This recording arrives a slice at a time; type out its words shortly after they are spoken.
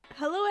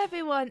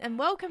everyone, and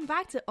welcome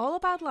back to All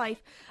About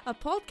Life, a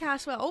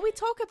podcast where all we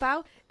talk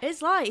about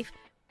is life.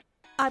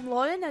 I'm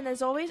Lauren, and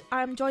as always,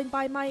 I'm joined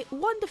by my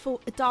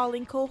wonderful,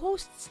 darling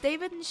co-hosts,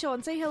 David and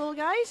Sean. Say hello,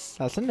 guys.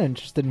 That's an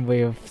interesting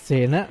way of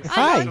saying it. I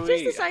Hi. know,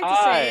 just decided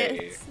to say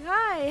it.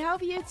 Hi, how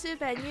have you two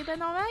been? You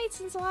been alright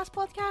since the last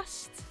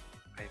podcast?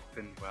 I've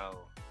been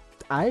well.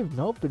 I've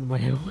not been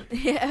well.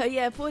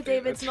 Yeah, poor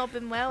David's not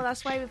been well.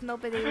 That's why we've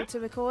not been able to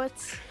record.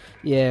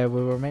 Yeah,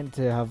 we were meant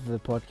to have the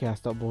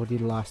podcast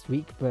uploaded last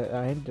week, but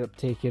I ended up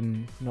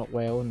taking not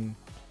well and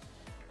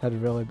had a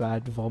really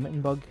bad vomiting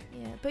bug.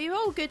 Yeah, but you're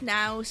all good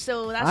now,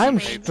 so that's I'm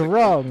amazing.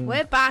 strong.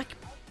 We're back.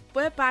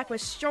 We're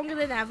stronger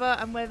than ever,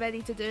 and we're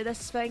ready to do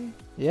this thing.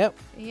 Yep.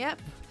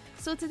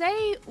 So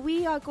today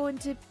we are going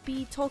to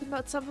be talking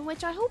about something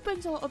which I hope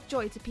brings a lot of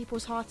joy to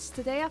people's hearts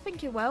today. I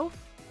think it will.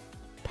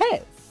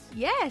 Pets.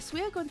 Yes,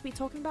 we are going to be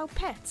talking about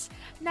pets.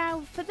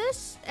 Now, for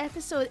this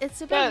episode,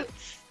 it's a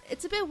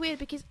bit weird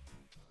because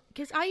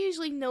I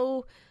usually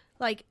know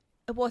like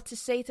what to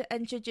say to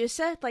introduce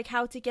it, like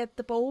how to get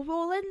the ball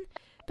rolling.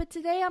 But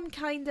today I'm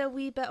kind of a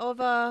wee bit of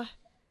a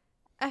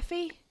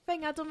iffy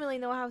thing. I don't really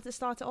know how to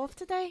start it off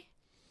today.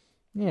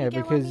 Yeah, You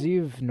get what I because mean?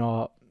 you've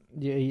not.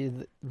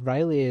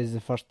 Riley is the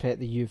first pet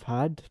that you've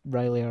had.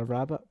 Riley, a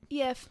rabbit.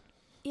 Yeah.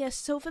 Yes.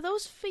 So for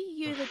those of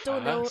you that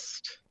don't know,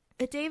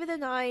 David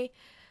and I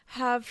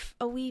have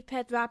a wee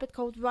pet rabbit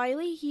called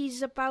Riley.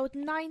 He's about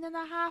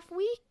 9.5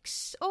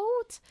 weeks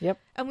old. Yep.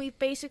 And we've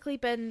basically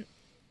been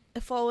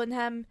following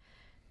him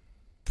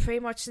pretty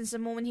much since the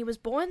moment he was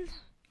born.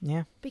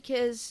 Yeah.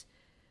 Because,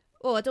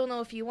 I don't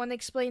know if you want to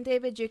explain,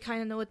 David. You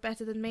kind of know it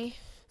better than me.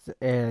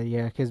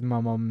 Yeah, because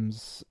my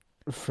mum's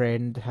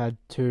friend had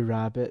two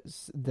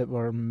rabbits that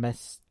were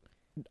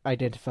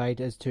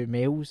misidentified as two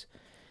males,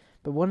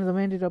 but one of them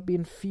ended up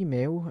being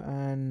female,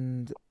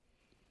 and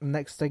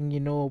next thing you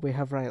know, we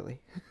have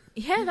Riley.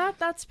 Yeah,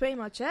 that's pretty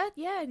much it.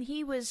 Yeah, and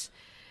he was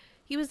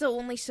the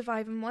only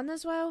surviving one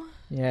as well.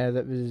 Yeah,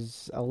 that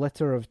was a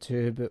litter of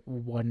two, but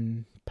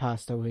one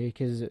passed away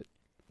because it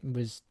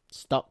was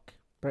stuck,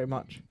 pretty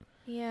much.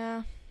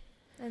 Yeah,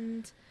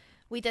 and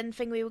we didn't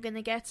think we were going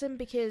to get him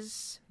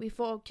because we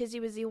thought because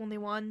he was the only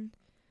one,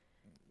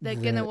 they're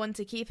going to want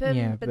to keep him.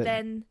 Yeah, but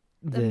then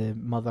the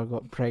mother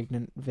got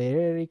pregnant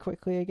very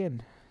quickly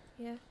again.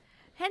 Yeah,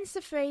 hence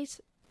the phrase,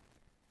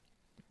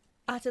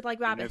 acted like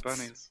rabbits. No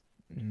bunnies.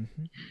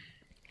 Mm-hmm.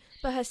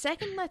 But her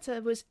second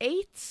litter was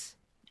 8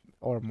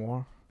 Or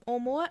more.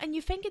 and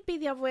you think it'd be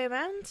the other way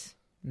around?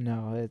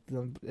 No,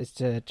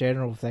 it's a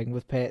general thing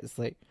with pets.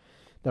 Like,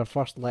 their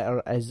first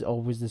letter is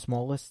always the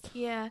smallest.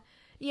 Yeah,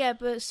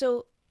 but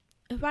so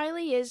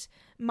Riley is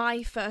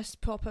my first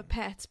proper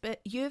pet,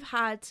 but you've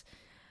had,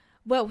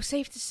 it's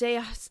safe to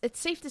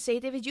say,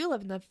 David, you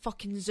live in a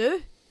fucking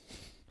zoo.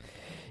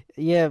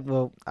 Yeah,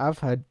 well, I've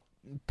had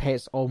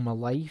pets all my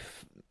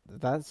life.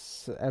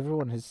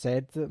 Everyone has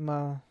said that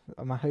my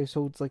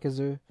household's like a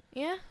zoo.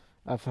 Yeah.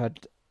 I've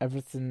had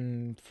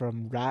everything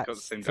from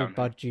rats to down here.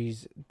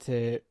 budgies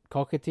to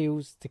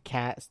cockatiels to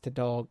cats to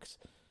dogs,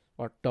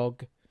 or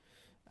dog,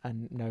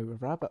 and now a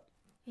rabbit.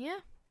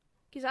 Yeah,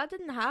 because I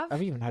didn't have.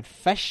 I've even had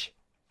fish.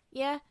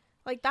 Yeah,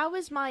 like that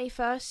was my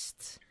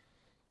first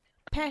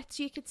pet,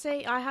 you could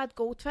say. I had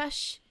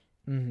goldfish.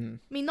 Mm-hmm. I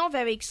mean, not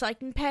very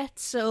exciting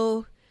pets,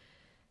 so.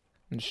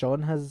 And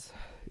Sean's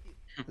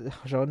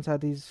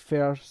had his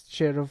fair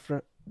share of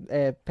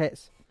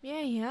pets.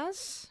 Yeah, he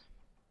has.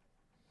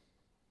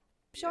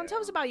 Sean, tell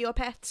us about your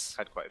pets.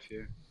 Had quite a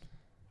few.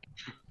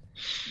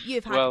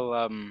 You've had.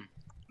 Well,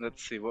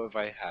 let's see, what have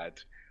I had?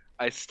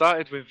 I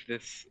started with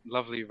this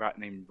lovely rat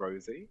named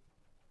Rosie,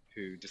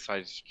 who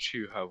decided to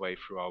chew her way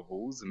through our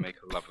walls and make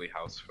a lovely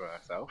house for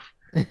herself.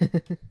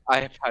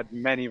 I have had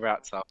many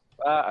rats after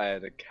that. I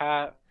had a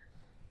cat,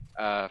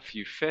 a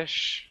few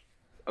fish,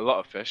 a lot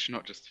of fish,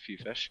 not just a few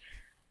fish,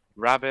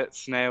 rabbits,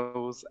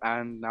 snails,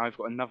 and now I've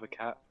got another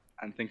cat,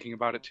 and thinking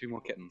about it, 2 more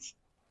kittens,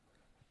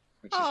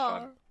 which is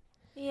fun.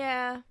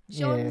 Yeah.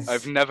 Yeah.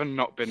 I've never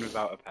not been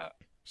without a pet.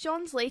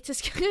 Sean's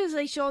latest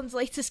cats.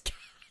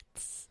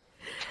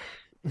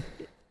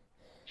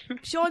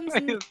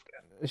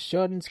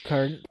 Sean's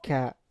current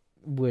cat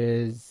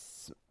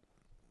was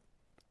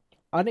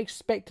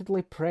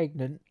unexpectedly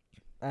pregnant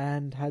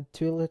and had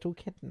 2 little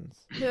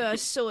kittens. Who are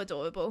so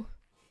adorable.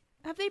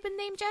 Have they been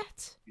named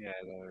yet? Yeah,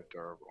 they're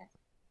adorable.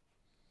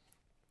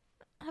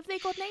 Have they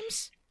got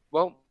names?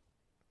 Well,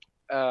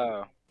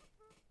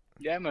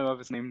 yeah, my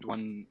mother's named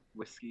one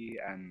Whiskey,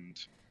 and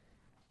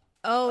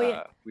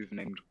Yeah.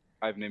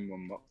 I've named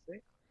one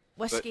Moxie.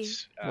 Whiskey.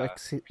 But,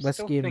 Whiskey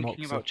still and thinking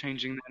Moxie. about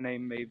changing their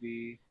name,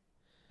 maybe.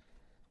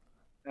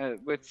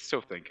 We're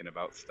still thinking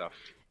about stuff.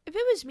 If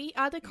it was me,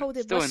 I'd have called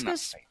it Still in that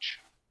Whiskers. stage.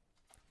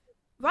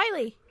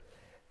 Riley.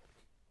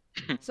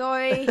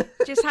 Sorry,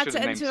 just had Should've to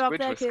named interrupt Squid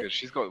there. Whiskers.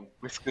 She's got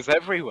whiskers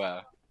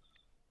everywhere.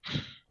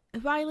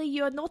 Riley,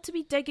 you are not to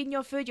be digging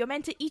your food. You're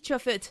meant to eat your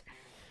food.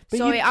 But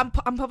Sorry, I'm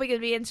probably going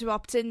to be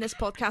interrupting this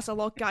podcast a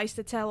lot, guys,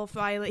 to tell off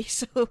Riley.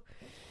 So,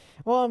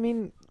 Well, I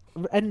mean,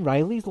 in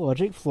Riley's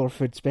logic, floor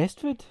food's best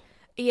food.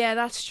 yeah,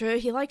 that's true.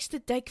 He likes to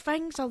dig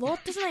things a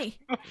lot, doesn't he?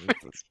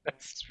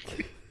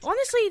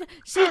 Honestly, honestly,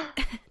 see,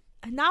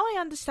 now I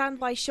understand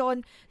why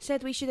Sean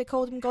said we should have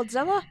called him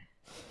Godzilla.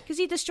 Because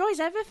he destroys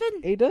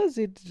everything. He does.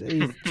 He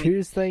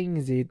chews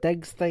things, he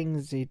digs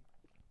things, he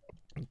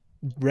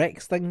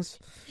wrecks things.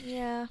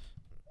 Yeah.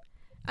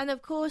 And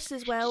of course,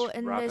 as well,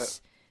 in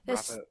Rabbit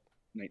this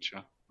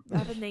nature.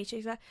 Rabbit nature,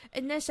 exactly.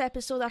 In this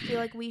episode, I feel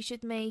like we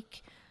should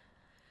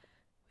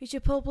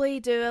probably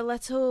do a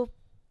little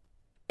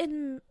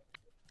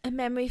a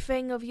memory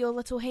thing of your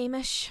little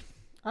Hamish.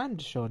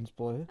 And Sean's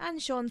Blue.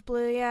 And Sean's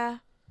Blue, yeah.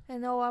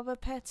 And all other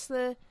pets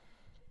that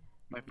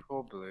My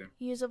poor Blue.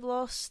 yous have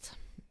lost.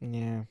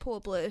 Yeah. Poor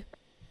Blue.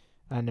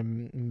 And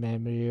in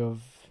memory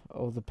of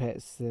all the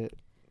pets that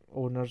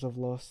owners have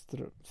lost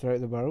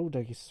throughout the world,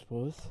 I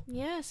suppose.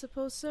 Yeah, I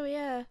suppose so,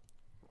 yeah.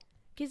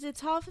 Because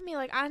it's hard for me,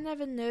 like, I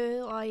never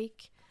knew,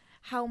 like,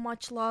 how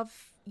much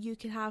love you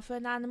could have for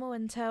an animal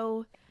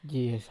until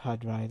You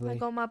had Riley. I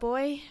got my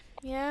boy,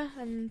 yeah,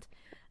 and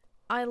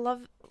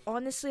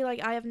honestly,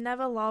 like, I have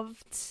never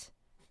loved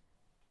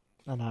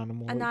An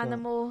animal. an like that.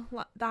 animal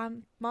that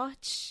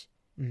much.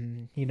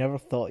 You never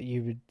thought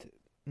you would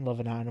love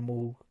an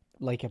animal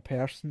like a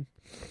person,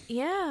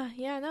 Yeah,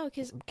 no,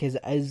 because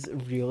it is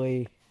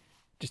really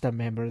just a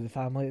member of the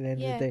family at the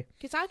end of the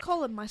day. I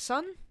call him my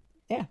son.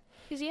 Yeah.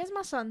 Because he is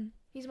my son.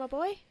 He's my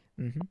boy,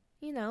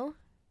 you know.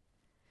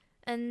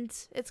 And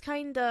it's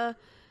kind of,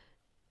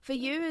 for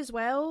you as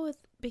well,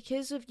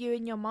 because of you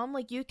and your mum,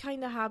 like, you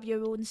kind of have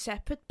your own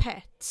separate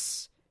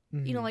pets.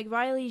 You know, like,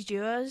 Riley's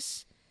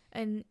yours,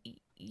 and the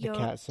your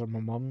cats are my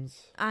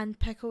mum's. and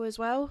Pickle as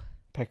well.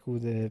 Pickle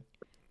Dick,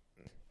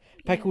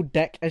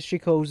 as she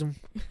calls him.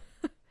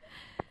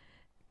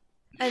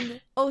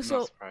 And also,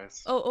 Not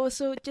surprised.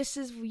 also, just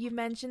as you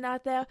mentioned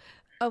that there,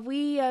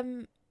 we a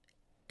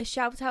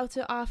shout out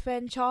to our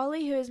friend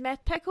Charlie who has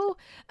met Pickle.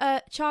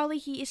 Charlie,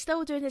 he is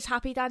still doing his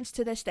happy dance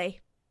to this day.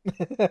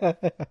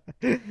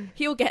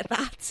 He'll get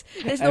that.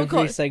 There's no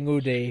Every single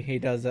day he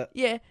does it.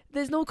 yeah,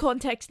 there's no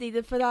context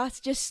needed for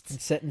that. Just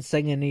And sitting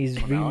singing his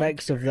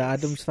remix of the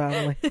Addams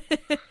Family.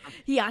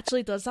 he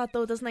actually does that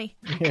though, doesn't he?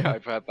 Yeah,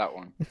 I've heard that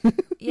one.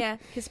 Yeah,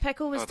 because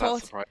Pickle was That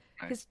taught. surprised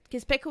me.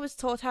 Because Pickle was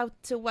taught how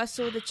to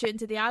whistle the tune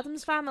to the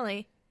Addams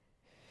Family.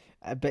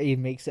 But he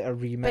makes it a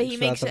remix. But he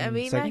makes it a rather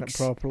than singing it remix.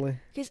 properly.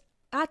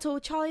 I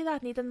told Charlie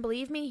that and he didn't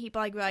believe me. He'd be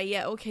like, right,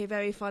 yeah, okay,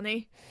 very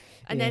funny.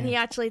 And then he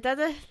actually did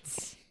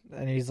it.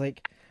 And he's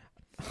like,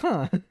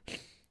 huh.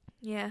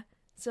 Yeah.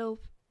 So,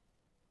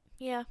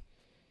 yeah.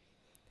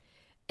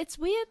 It's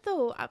weird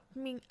though. I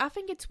mean, I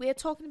think it's weird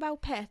talking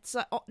about pets.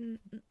 Like,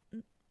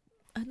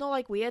 not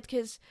like weird,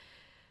 because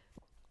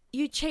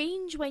you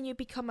change when you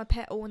become a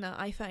pet owner,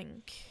 I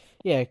think.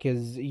 Yeah,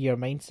 because your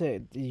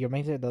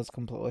mindset does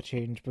completely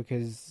change,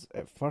 because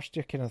at first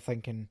you're kind of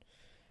thinking,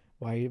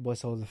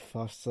 what's all the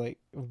fuss? Like,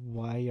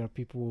 why are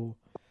people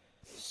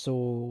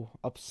so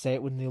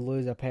upset when they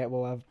lose a pet?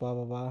 Blah, blah,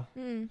 blah, blah.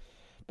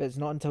 But it's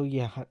not until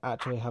you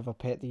actually have a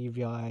pet that you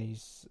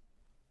realise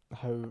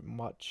how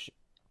much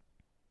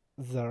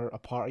they're a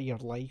part of your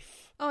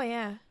life. Oh,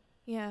 yeah.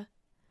 Yeah.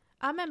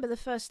 I remember the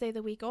first day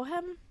that we got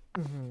him.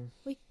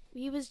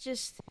 He was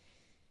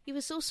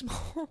so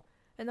small.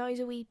 And now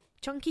he's a wee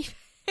chunky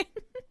thing.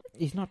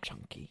 He's not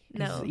chunky.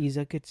 No. He's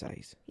a good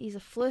size. He's a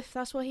fluff,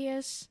 that's what he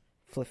is.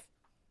 Fluff.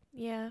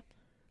 Yeah.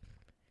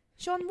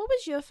 Sean, what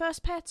was your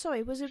first pet?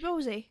 Sorry, was it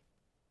Rosie?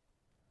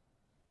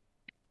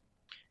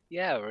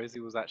 Yeah, Rosie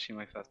was actually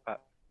my first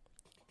pet.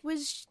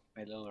 Was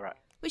My little rat.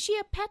 she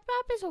a pet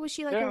rabbit, or was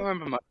she like I don't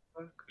remember much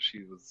because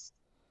she was.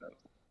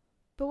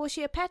 But was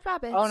she a pet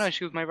rabbit? Oh no,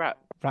 she was my rat.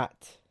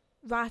 Rat.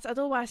 Rat. I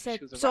don't know why I said.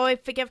 She was a Sorry,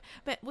 forgive.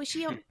 But was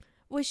she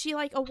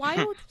like a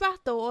wild rat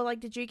though, or like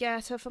did you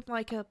get her from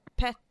like a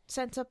pet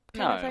center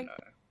kind of thing?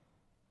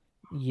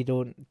 No. You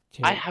don't.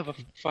 I have a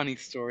funny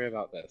story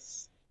about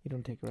this. You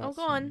don't take rats. Oh,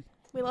 go on.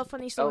 We love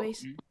funny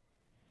stories.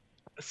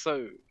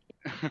 So,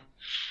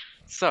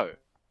 so,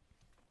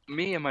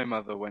 me and my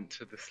mother went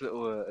to this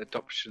little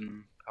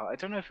adoption. I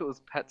don't know if it was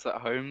Pets at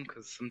Home,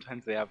 because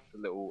sometimes they have a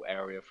little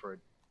area for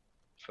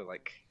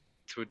like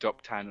to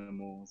adopt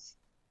animals,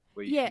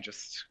 where you can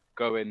just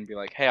go in and be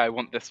like, "Hey, I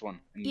want this one."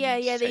 And Yeah,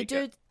 you just they take do.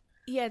 it.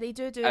 Yeah, they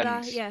do And-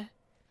 that. Yeah.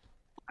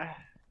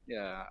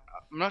 Yeah,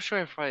 I'm not sure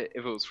if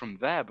it was from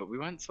there, but we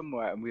went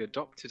somewhere and we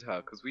adopted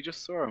her because we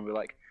just saw her and we were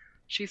like,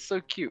 she's so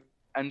cute,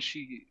 and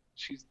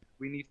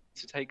we need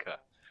to take her,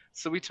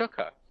 so we took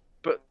her.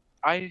 But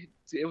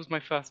it was my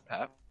first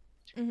pet,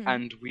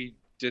 and we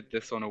did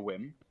this on a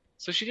whim.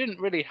 So she didn't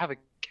really have a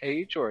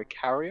cage or a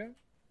carrier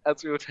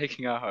as we were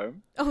taking her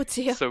home. Oh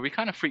dear. So we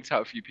kind of freaked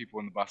out a few people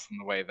on the bus on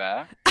the way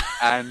there,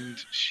 and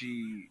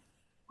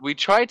we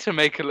tried to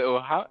make a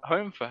little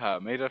home for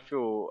her, made her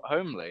feel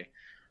homely.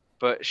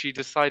 But she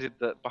decided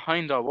that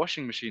behind our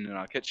washing machine in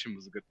our kitchen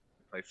was a good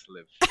place to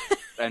live.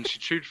 And she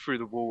chewed through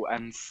the wall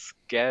and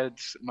scared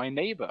my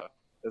neighbour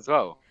as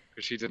well,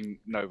 because she didn't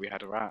know we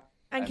had a rat.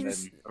 And then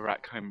a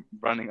rat came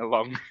running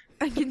along.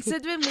 And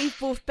considering we've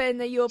both been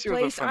at your She was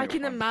a place, I funny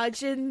can one.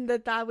 imagine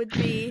that would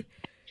be...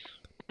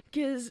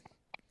 Because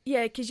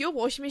Yeah, because your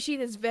washing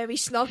machine is very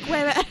snug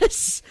where it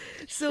is.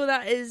 So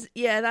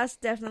that's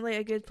definitely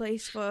a good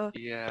place for a rat.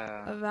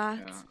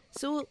 Yeah.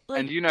 So, like,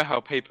 And you know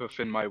how paper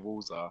thin my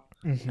walls are.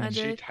 Mhm. I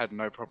She did. had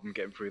no problem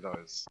getting through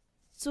those.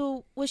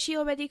 So, was she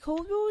already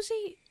called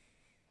Rosie?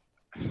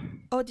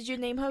 Or did you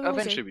name her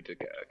Rosie? Eventually we did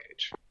get her a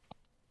cage.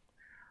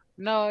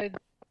 No,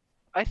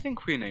 I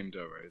think we named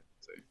her Rosie.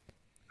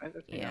 I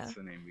think that's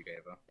the name we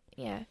gave her.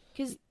 Yeah,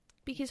 because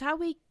how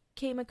we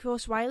came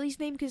across Riley's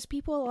name, because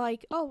people are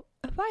like, oh,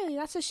 Riley,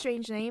 that's a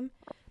strange name,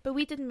 but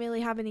we didn't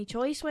really have any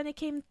choice when it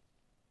came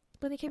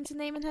to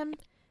naming him,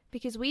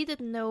 because we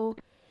didn't know.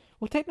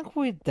 Well,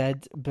 technically we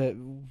did, but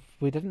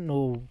we didn't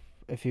know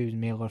if he was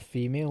male or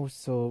female,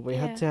 so we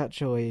had to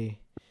actually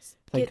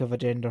think of a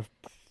gender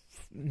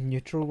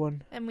neutral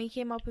one. And we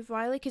came up with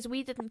Riley because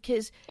we didn't,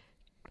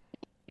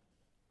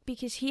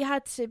 because he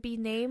had to be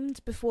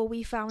named before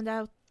we found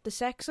out the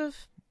sex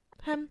of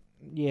him.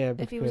 Yeah,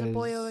 if he was a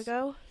boy or a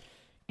girl.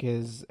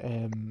 Because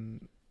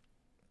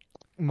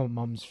my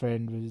mum's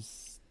friend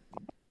was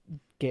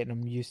getting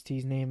him used to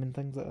his name and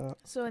things like that.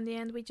 So in the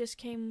end, we just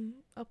came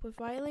up with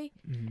Riley.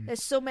 Mm.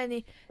 There's so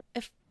many.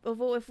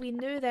 Although if we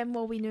knew then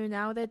what we knew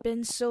now, there'd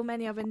been so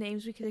many other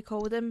names we could have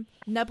called him.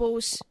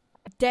 Nibbles,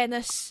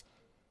 Dennis.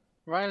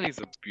 Riley's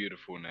a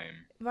beautiful name.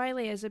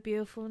 Riley is a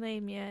beautiful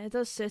name, yeah. It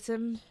does suit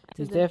him.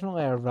 He's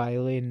definitely a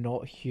Riley,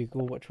 not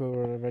Hugo, which we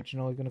were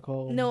originally going to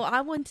call him. No,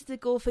 I wanted to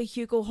go for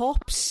Hugo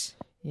Hops.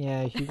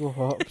 Yeah, Hugo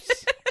Hops.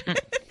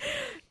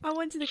 I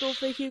wanted to go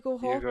for Hugo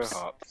Hops. Hugo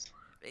Hops.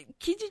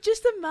 Can you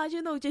just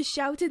imagine, though, just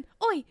shouting,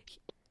 "Oi!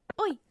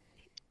 Oi!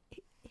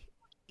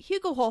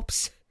 Hugo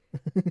Hops!"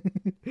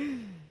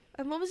 And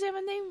what was the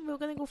other name? We were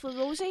going to go for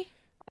Rosie.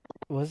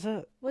 Was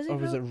it? Was it? Or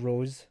was it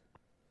Rose?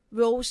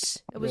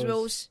 Rose. It was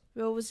Rose.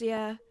 Rose,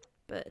 yeah.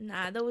 But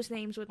nah, those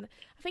names wouldn't.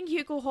 I think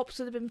Hugo Hops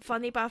would have been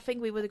funny, but I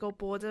think we would have got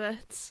bored of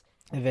it.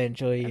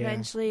 Eventually, yeah.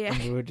 yeah.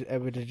 And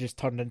it would have just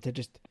turned into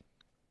just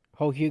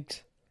Hull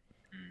Hughes.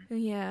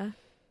 Yeah.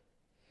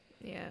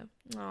 Yeah.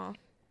 Aw.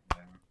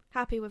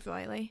 Happy with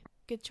Riley.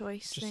 Good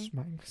choice. Just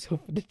smacking myself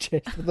in the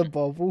chest with a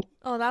bobble.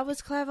 Oh, that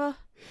was clever.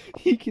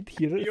 You could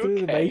hear it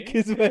through the mic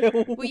as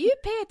well. Will you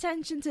pay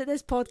attention to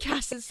this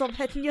podcast and stop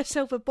hitting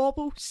yourself with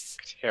baubles?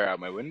 Tear out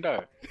my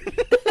window.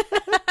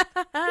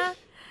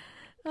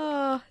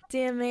 Oh,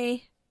 dear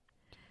me.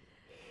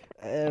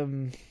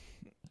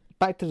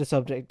 Back to the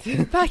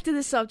subject. Back to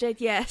the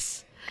subject,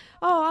 yes.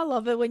 Oh, I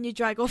love it when you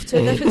drag off to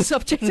a different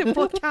subject in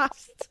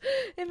podcasts.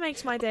 It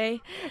makes my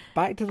day.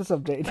 Back to the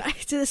subject. Back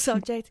to the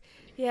subject.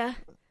 Yeah.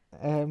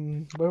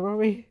 Where were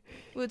we?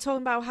 We were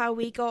talking about how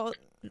we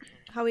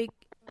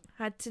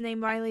had to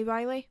name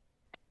Riley.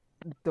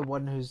 The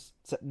one who's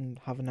sitting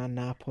having a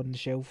nap on the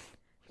shelf.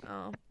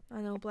 Oh, I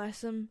know,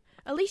 bless him.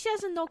 At least he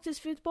hasn't knocked his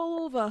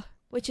football over,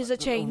 which is a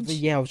change.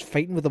 Yeah, I was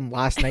fighting with him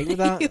last night with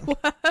that. You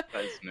were.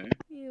 That's new.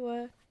 You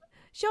were.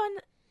 Sean,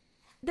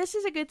 this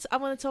is a good... I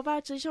want to talk about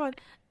actually, Sean.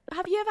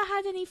 Have you ever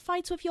had any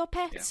fights with your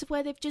pets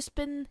where they've just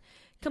been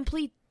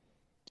complete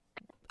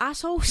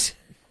assholes?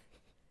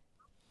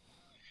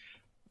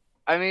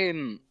 I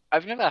mean,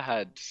 I've never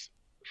had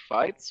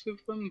fights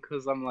with them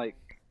because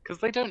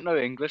they don't know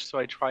English, so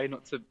I try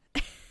not to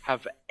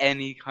have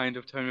any kind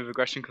of tone of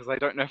aggression because I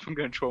don't know if I'm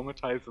going to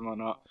traumatize them or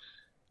not.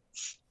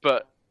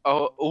 But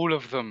all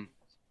of them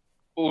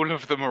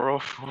are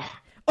awful.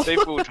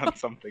 They've all done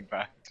something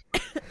bad.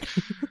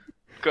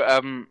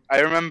 I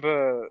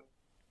remember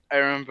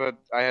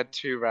I had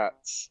two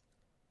rats,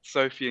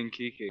 Sophie and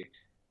Kiki,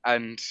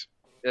 and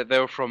they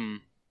were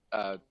from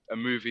a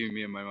movie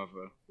me and my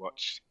mother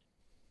watched,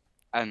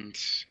 and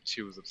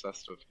she was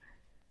obsessed with.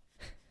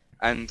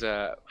 And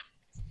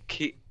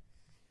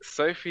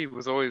Sophie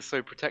was always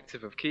so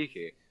protective of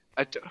Kiki.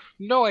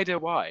 No idea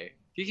why.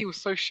 Kiki was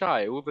so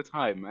shy all the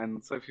time,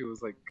 and Sophie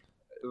was like,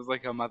 it was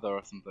like her mother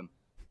or something.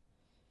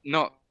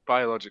 Not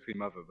biologically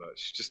mother, but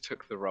she just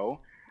took the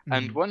role. Mm-hmm.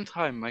 And one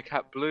time, my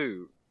cat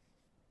Blue,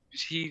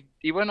 he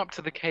went up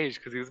to the cage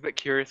because he was a bit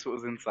curious what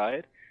was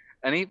inside,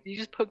 and he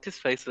just poked his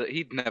face at it.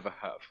 He'd never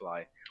hurt a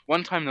fly.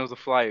 One time there was a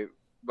fly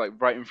like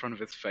right in front of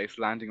his face,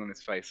 landing on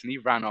his face, and he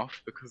ran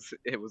off because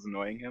it was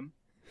annoying him.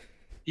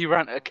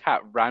 A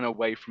cat ran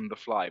away from the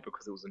fly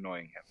because it was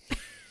annoying him.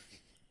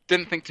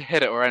 Didn't think to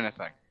hit it or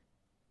anything.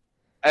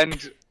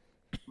 And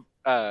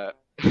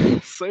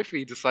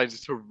Sophie decided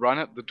to run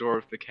at the door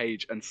of the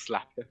cage and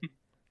slap him.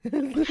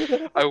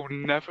 I will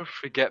never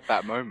forget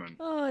that moment.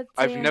 Oh, dear.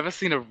 I've never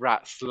seen a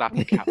rat slap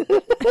a cat.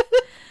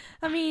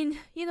 I mean,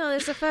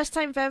 it's the first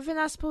time for everything,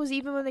 I suppose,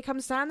 even when it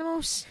comes to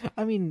animals.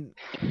 I mean,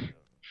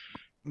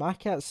 my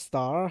cat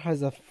Star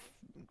has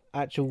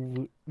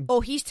actual...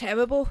 Oh, he's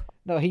terrible.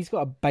 No, he's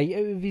got a bite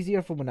out of his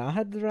ear from when I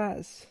had the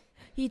rats.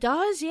 He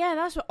does, yeah,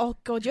 that's what... Oh,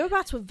 God, your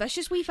rats were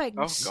vicious wee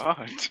things. Oh,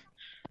 God.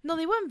 No,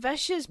 they weren't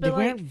vicious, but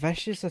they weren't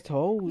vicious at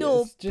all.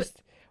 No, it's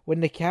just when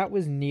the cat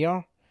was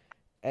near,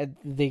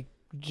 they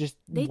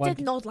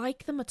did not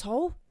like them at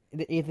all.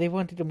 They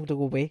wanted him to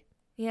go away.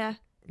 Yeah.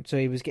 So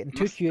he was getting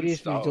too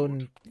curious for his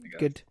own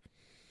good.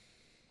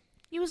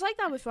 He was like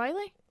that with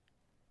Riley.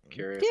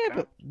 Curious. Yeah,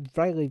 but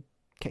Riley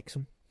kicks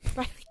him.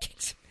 Riley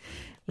kicks him.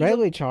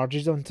 Riley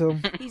charges onto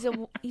him. He's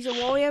a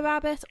warrior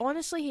rabbit.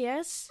 Honestly, he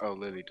is. Oh,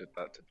 Lily did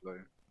that to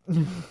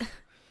Blue.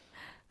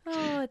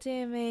 Oh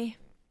dear me,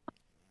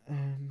 Oh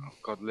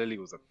God, Lily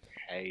was a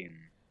pain.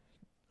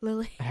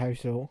 Lily. How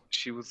so?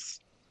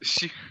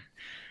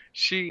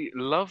 She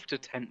loved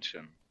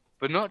attention,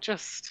 but not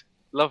just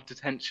loved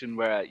attention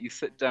where you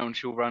sit down,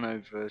 she'll run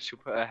over, she'll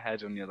put her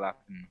head on your lap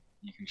and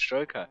you can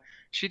stroke her.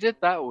 She did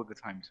that all the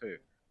time too.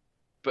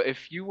 But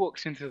if you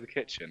walked into the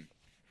kitchen,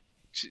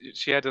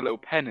 she had a little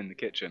pen in the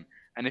kitchen,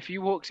 and if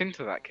you walked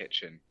into that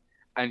kitchen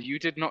and you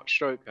did not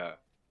stroke her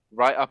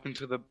right up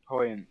until the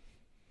point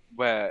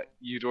where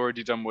you'd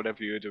already done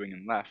whatever you were doing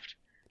and left,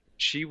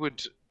 she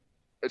would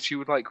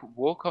like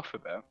walk off a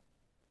bit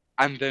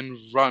and then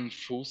run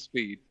full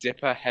speed,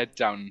 dip her head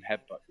down and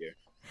headbutt you.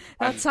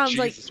 That And sounds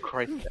like. Jesus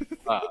Christ, it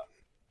hurt.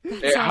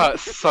 It hurt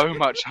so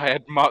much. I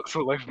had marks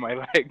all over my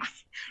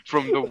legs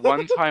from the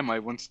one time I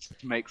wanted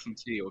to make some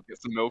tea or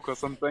get some milk or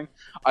something.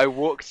 I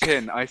walked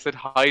in, I said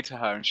hi to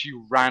her, and she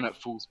ran at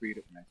full speed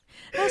at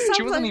me.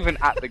 She wasn't even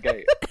at the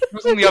gate. She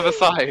was on the other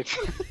side.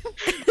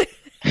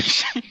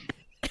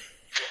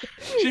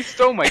 She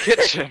stole my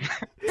kitchen.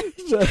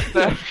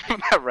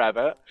 that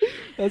rabbit.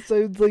 That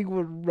sounds like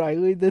what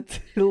Riley did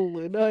to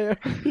Luna.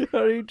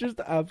 He just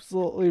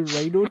absolutely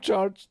rhino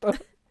charged her.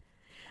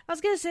 I was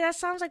gonna say that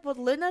sounds like what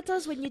Luna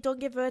does when you don't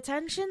give her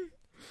attention.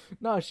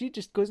 No, she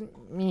just goes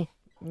me,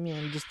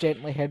 and just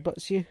gently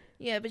headbutts you.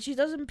 Yeah, but she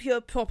doesn't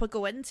proper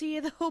go into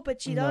you though.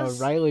 But she does.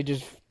 No, Riley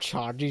just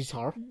charges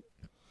her.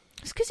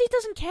 It's because he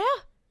doesn't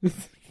care.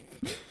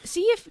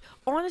 See if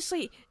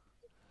honestly,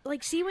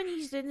 like, see when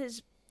he's doing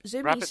his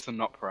zoomies. Rabbits are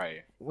not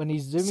prey. When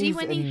he's See, zoomies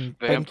when and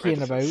They are binkying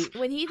about, predators.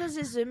 When he does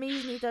his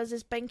zoomies and he does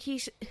his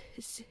binkies,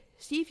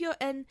 see if you're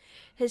in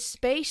his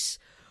space.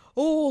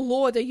 Oh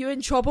Lord, are you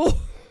in trouble?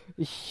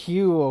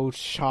 he will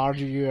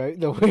charge you out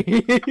the way.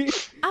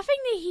 I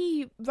think that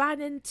he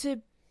ran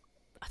into.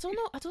 I don't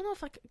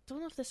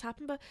know if this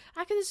happened, but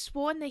I could have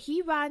sworn that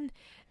he ran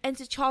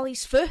into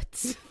Charlie's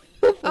foot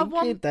at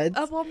one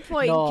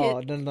point.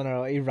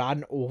 No. He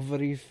ran over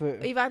his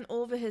foot. He ran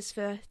over his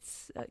foot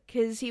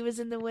because he was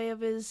in the way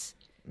of his.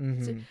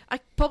 Mm-hmm. I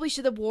probably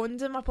should have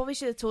warned him. I probably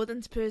should have told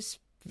him to put his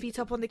feet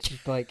up on the.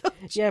 Like,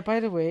 yeah. By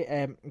the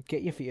way,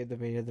 get your feet out the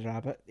way of the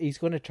rabbit. He's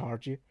going to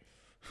charge you.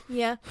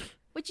 Yeah,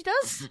 which he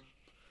does.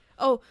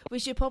 Oh, we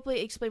should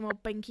probably explain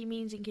what binky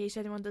means in case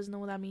anyone doesn't know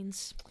what that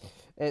means.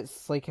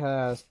 It's like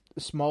a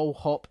small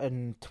hop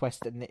and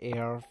twist in the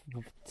air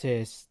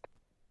to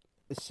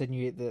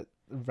insinuate that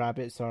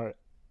rabbits are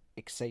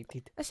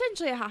excited.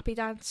 Essentially a happy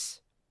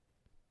dance.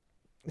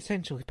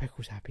 Essentially,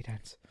 Pickle's happy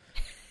dance.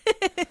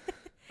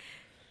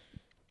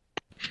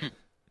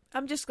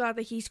 I'm just glad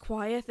that he's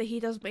quiet, that he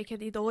doesn't make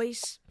any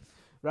noise.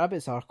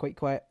 Rabbits are quite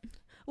quiet.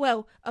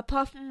 Well,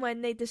 apart from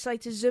when they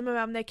decide to zoom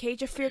around their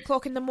cage at 3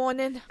 o'clock in the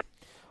morning.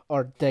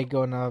 Or dig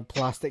on a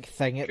plastic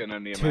thing at 2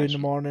 in the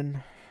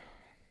morning.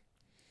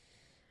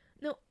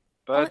 No.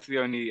 Bird's the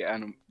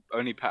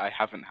only pet I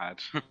haven't had.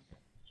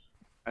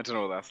 I don't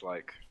know what that's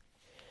like.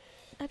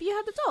 Have you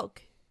had a dog?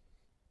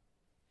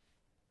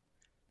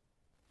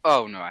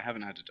 Oh no, I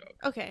haven't had a dog.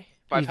 Okay.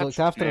 But He's I've looked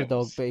had after a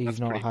snails. dog, but he's That's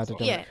not pretty had a cool.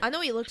 dog. Yeah, I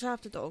know he looks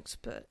after dogs,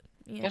 but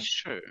yeah. That's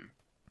true.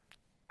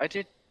 I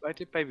did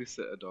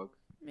babysit a dog.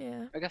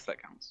 Yeah. I guess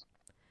that counts.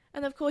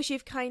 And of course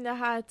you've kind of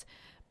had,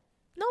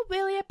 not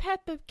really a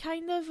pet, but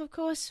kind of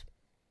course,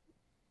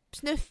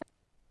 Sniff.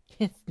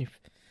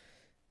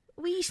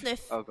 Wee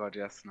Sniff. Oh god,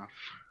 yeah, Snuff.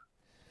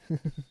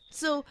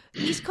 So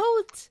he's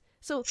called.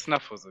 So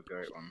Snuff was a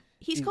great one.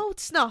 he's called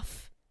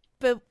Snuff,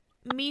 but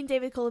me and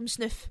David call him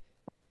Sniff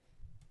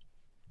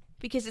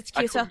because it's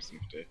I call cuter.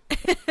 him Snuff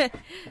too.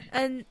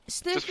 And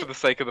Sniff. Just for the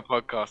sake of the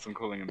podcast, I'm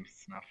calling him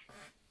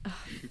Snuff.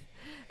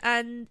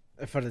 And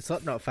For the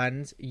Slipknot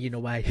fans, you know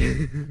why.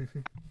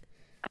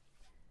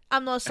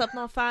 I'm not a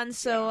Slipknot fan,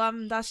 so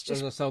that's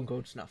just. There's a song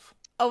called Snuff.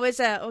 Oh, is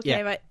it? Okay,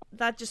 Yeah. right.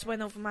 That just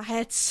went over my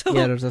head. So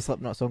Yeah, there's a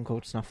Slipknot song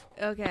called Snuff.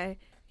 okay.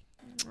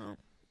 Oh,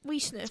 wee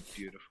Sniff.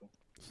 Beautiful.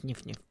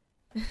 Sniff, sniff.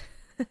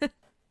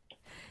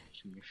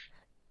 Snuff.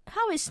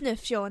 How is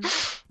Sniff, Sean?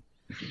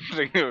 I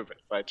think we're a bit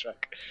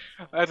sidetrack.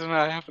 I don't know.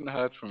 I haven't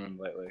heard from him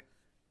lately.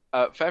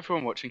 For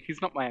everyone watching,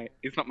 he's not my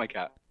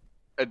cat.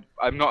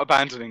 I'm not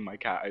abandoning my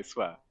cat. I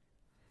swear.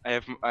 I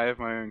have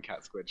my own cat,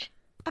 Squidge.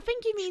 I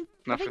think you mean.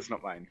 Snuff is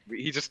not mine.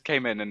 He just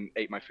came in and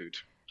ate my food.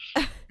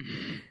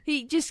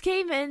 He just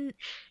came in.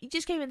 He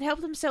just came in,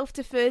 helped himself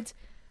to food,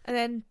 and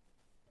then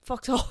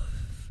fucked off.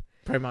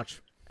 Pretty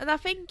much. And I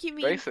think you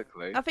mean.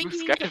 Basically, I think I'm you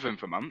mean scared for- of him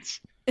for months.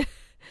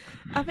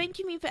 I think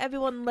you mean for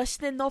everyone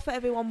listening, not for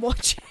everyone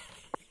watching.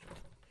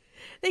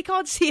 They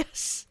can't see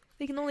us.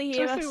 They can only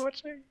hear Did I us. say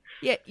watching?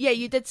 Yeah,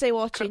 you did say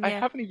watching. I Yeah.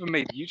 haven't even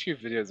made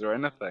YouTube videos or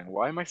anything.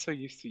 Why am I so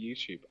used to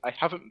YouTube?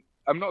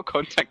 I'm not a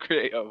content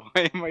creator.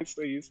 Why am I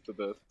so used to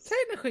this?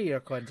 Technically, you're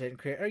a content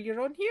creator.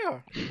 You're on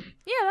here.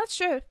 Yeah, that's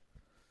true.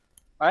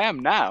 I am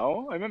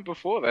now. I meant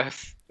before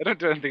this. I don't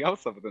do anything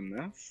else other than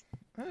this.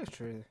 That's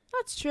true.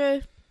 That's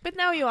true. But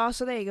now you are,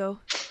 so there you go.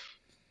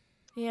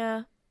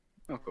 Yeah.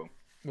 Oh, cool.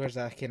 Whereas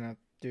I kind of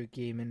do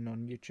gaming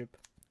on YouTube.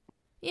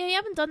 Yeah, you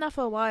haven't done that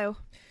for a while.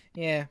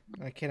 Yeah,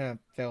 I kind of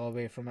fell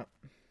away from it.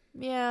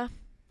 Yeah.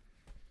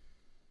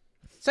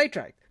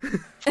 Sidetracked.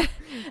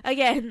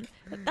 Again,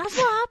 that's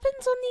what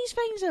happens on these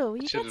things, though.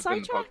 You Should get have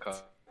been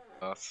sidetracked.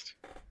 podcast.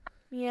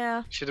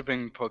 Yeah. Should have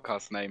been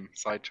podcast name.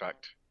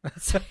 Sidetracked.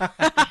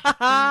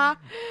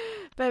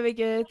 Very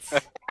good.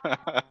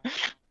 I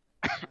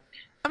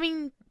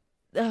mean,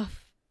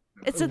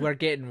 we're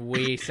getting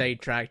way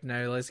sidetracked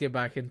now. Let's get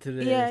back into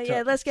the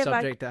let's get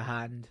subject at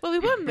hand. Well, we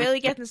weren't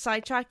really getting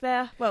sidetracked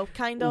there. Well,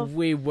 kind of.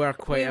 We were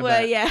quite a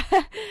bit. Yeah.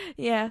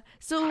 Yeah.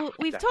 So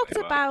we've talked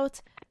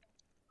about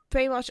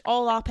pretty much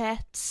all our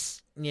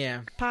pets.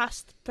 Yeah.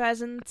 Past,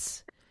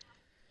 present.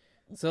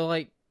 So,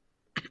 like,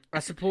 I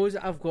suppose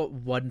I've got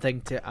one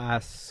thing to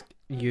ask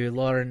you,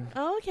 Lauren.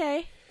 Oh,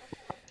 okay.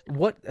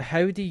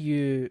 How do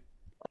you,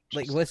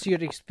 like, what's your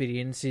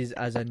experiences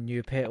as a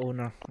new pet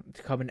owner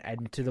coming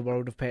into the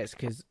world of pets?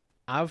 Because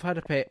I've had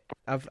a pet.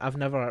 I've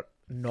never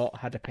not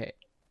had a pet.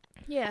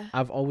 Yeah.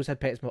 I've always had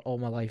pets all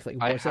my life. Like,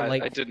 what's it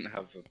like? I didn't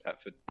have a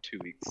pet for 2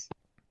 weeks.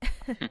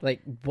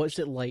 Like, what's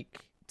it like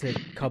to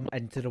come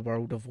into the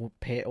world of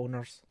pet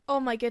owners? Oh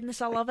my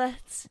goodness, I love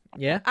it.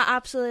 Yeah? I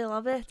absolutely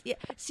love it. Yeah.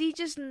 See,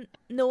 just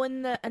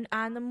knowing that an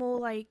animal,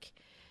 like,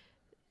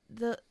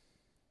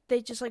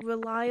 they just, like,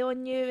 rely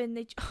on you and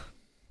they...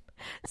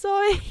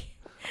 Sorry.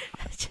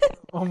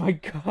 Oh my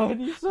god,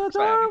 he's so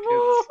adorable.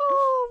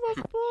 Oh,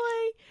 my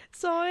boy.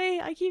 Sorry,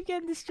 I keep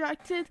getting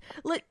distracted.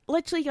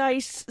 Literally,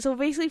 guys, so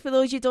basically, for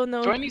those you don't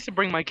know... Do I need to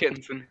bring my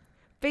kittens in?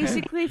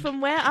 Basically,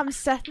 from where I'm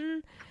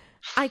sitting,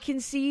 I can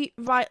see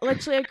right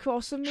literally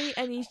across from me,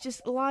 and he's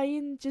just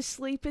lying, just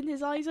sleeping.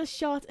 His eyes are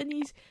shut, and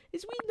his wee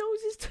nose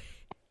is...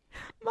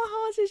 My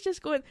heart is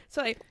just going...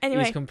 Sorry,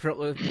 anyway. He's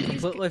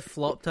completely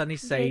flopped on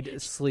his side,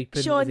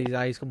 sleeping Sean, with his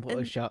eyes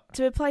completely shut.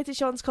 To reply to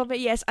Sean's comment,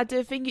 yes, I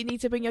do think you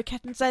need to bring your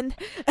kittens in.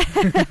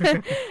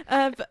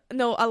 But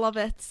no, I love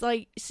it.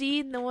 Like,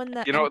 see, knowing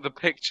that... You know what the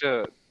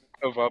picture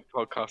of our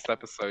podcast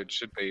episode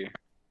should be?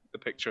 The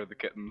picture of the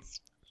kittens.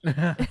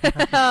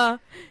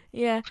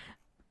 Yeah.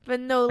 But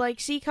no, like,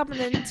 see, coming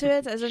into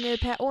it as a new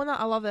pet owner,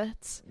 I love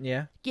it.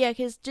 Yeah? Yeah,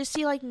 because just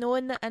see, like,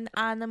 knowing that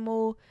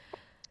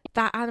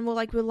that animal,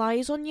 like,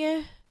 relies on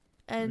you,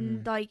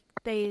 and, like,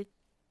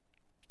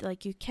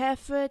 you care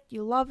for it,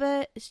 you love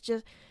it, it's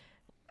just,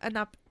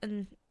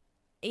 and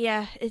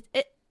yeah,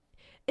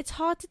 it's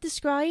hard to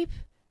describe,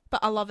 but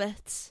I love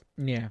it.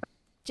 Yeah.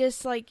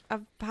 Just, like,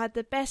 I've had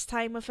the best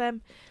time with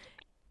him.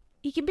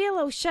 He can be a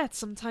little shit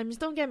sometimes,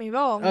 don't get me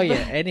wrong. Oh,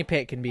 yeah, any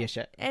pet can be a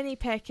shit. Any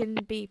pet can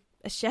be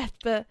a shit,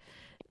 but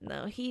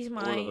no, he's All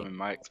of them in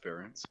my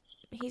experience.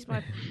 He's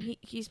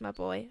my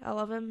boy. I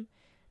love him,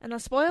 and I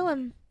spoil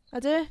him. I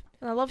do,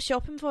 and I love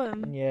shopping for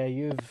him. Yeah,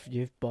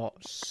 you've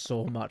bought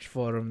so much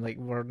for him. Like,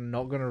 we're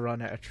not gonna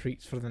run out of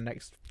treats for the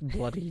next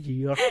bloody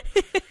year. I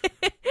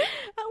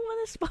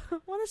want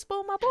to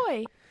spoil my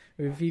boy.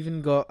 We've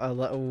even got a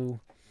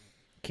little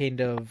kind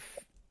of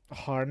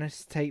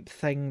harness type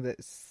thing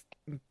that's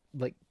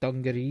like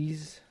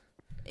dungarees.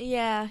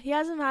 Yeah, he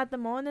hasn't had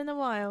them on in a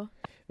while.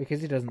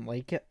 Because he doesn't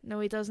like it.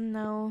 No, he doesn't.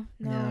 No.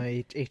 No,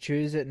 he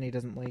chews it and he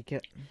doesn't like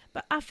it.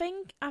 But I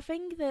think that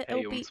Hey, it'll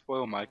you be. want to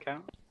spoil my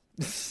cat?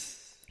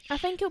 I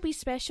think it'll be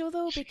special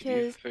though,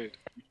 because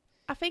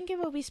I think it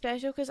will be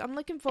special because I'm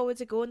looking forward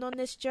to going on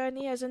this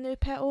journey as a new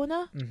pet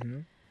owner. Mm-hmm.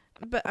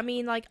 But I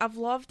mean, like, I've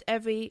loved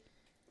every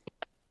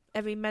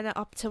minute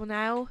up till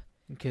now.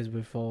 Because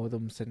we followed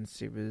him since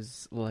he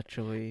was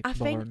literally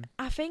born.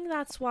 I think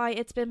that's why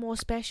it's been more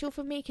special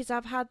for me, because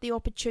I've had the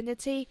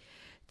opportunity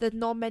that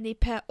not many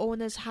pet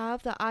owners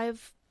have, that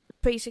I've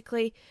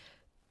basically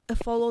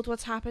followed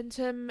what's happened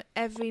to him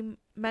every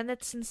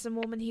minute since the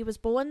moment he was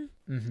born.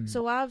 Mm-hmm.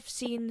 So I've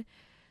seen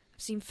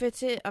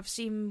footage, I've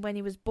seen when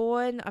he was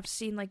born, I've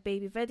seen like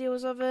baby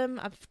videos of him,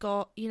 I've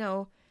got, we've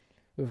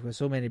got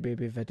so many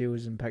baby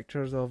videos and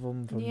pictures of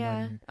him from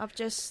when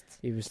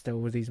he was still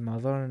with his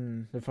mother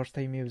and the first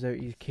time he was out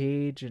of his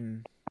cage,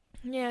 and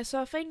so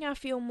I think I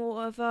feel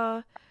more of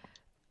a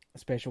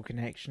special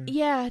connection.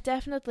 Yeah,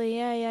 definitely.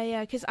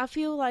 Yeah. Because I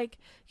feel like,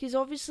 because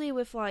obviously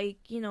with like,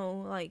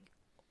 like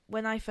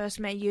when I first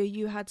met you,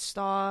 you had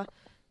Star.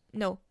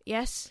 No,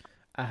 yes?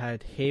 I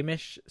had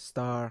Hamish,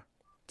 Star,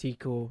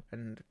 Tico,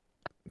 and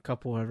a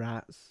couple of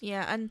rats.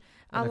 Yeah, and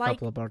a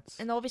couple of birds.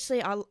 And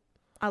obviously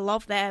I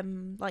love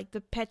them. Like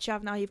the pet you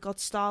have now, you've got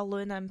Star,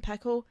 Luna, and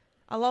Pickle.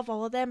 I love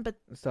all of them, but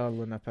Star,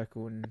 Luna,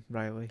 Pickle, and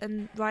Riley.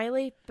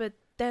 But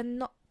then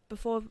not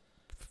before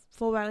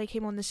Riley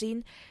came on the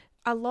scene.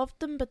 I loved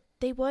them, but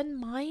they weren't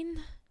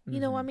mine. You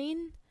know what I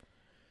mean?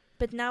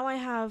 But now I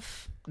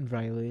have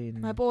Riley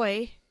and my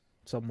boy.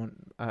 Someone,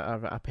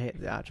 a pet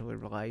that actually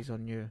relies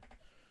on you.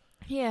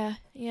 Yeah.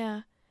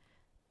 Yeah.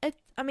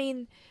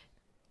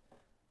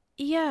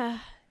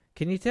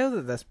 Can you tell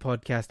that this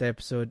podcast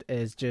episode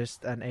is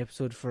just an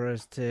episode for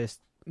us to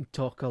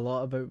talk a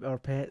lot about our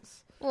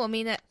pets? Well, I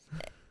mean, it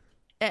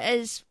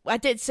is. I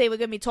did say we're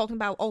going to be talking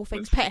about all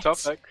things pets.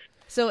 Topic.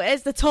 So it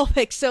is the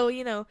topic,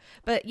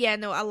 but yeah,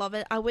 no, I love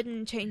it. I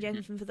wouldn't change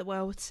anything for the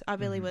world. I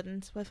really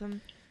wouldn't with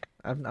him.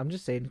 I'm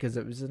just saying because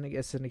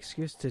it's an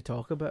excuse to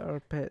talk about our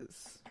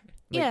pets.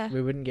 Yeah.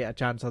 We wouldn't get a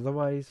chance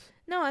otherwise.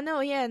 No, I know,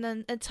 yeah, and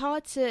then it's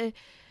hard to...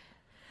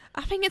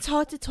 I think it's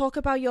hard to talk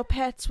about your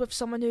pets with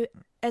someone who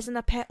isn't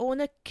a pet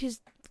owner, because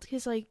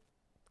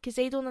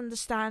they don't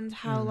understand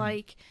how,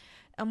 like,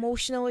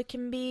 emotional it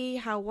can be,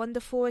 how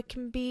wonderful it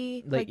can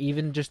be. Like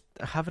even just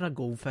having a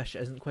goldfish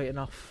isn't quite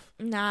enough.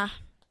 Nah.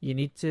 You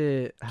need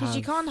to Because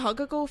you can't hug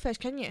a goldfish,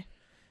 can you?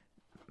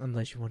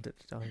 Unless you want it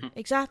to die.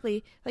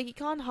 Exactly. Like, you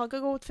can't hug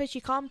a goldfish,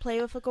 you can't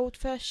play with a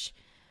goldfish.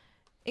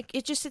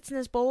 It just sits in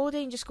his bowl all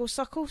day and just goes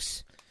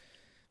suckles.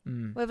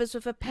 Whereas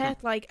with a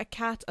pet, like a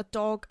cat, a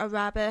dog, a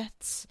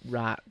rabbit...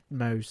 Rat,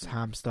 mouse,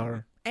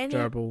 hamster,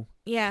 gerbil.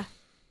 Yeah.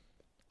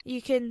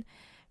 You can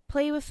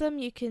play with them,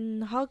 you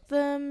can hug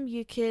them,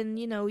 you can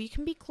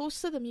be close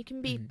to them, you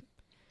can be,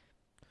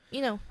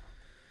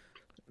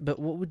 But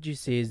what would you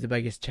say is the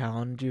biggest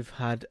challenge you've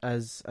had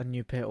as a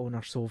new pet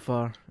owner so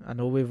far? I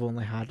know we've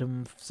only had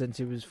him since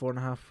he was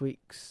 4.5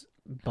 weeks,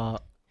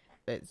 but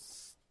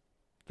it's...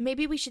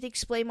 Maybe we should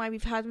explain why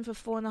we've had him for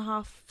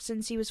 4.5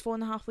 since he was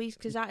 4.5 weeks,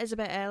 because that is a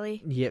bit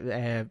early.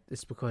 Yeah,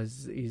 it's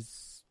because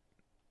his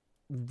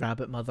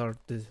rabbit mother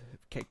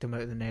kicked him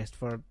out of the nest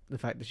for the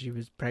fact that she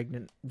was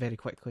pregnant very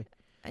quickly.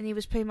 And he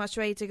was pretty much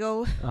ready to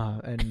go.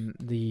 And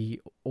the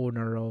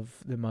owner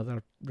of the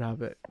mother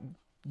rabbit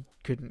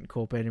couldn't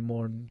cope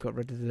anymore and got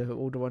rid of the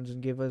older ones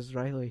and gave us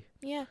Riley.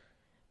 Yeah,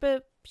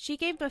 but she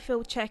gave him a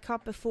full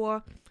checkup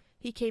before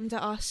he came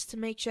to us to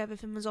make sure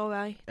everything was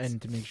alright. And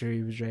to make sure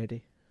he was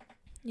ready.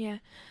 Yeah.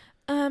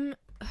 Oh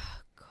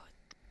God.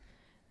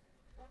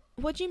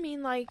 What do you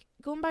mean, like,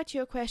 going back to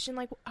your question,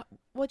 like,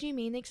 what do you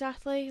mean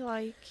exactly?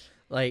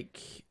 Like,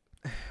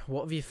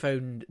 what have you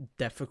found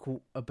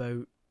difficult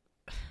about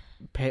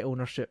pet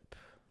ownership,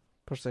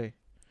 per se?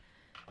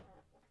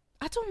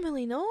 I don't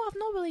really know. I've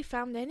not really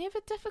found any of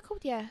it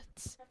difficult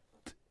yet.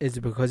 Is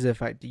it because of the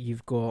fact that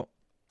you've got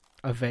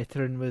a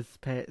veteran with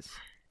pets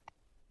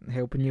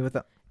helping you with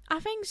it? I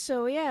think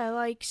so, yeah.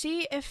 Like,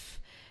 see if,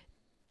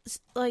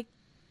 like,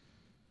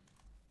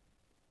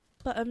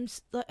 but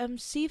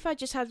see if I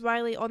just had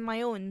Riley on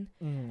my own,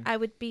 I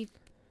would be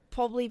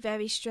probably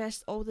very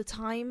stressed all the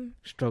time.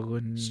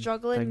 Struggling,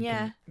 thinking,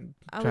 yeah.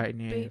 Trying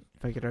to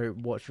figure out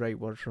what's right,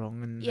 what's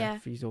wrong, and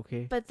if he's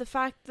okay. But the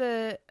fact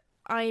that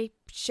I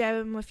share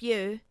him with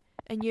you,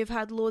 and you've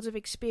had loads of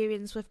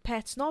experience with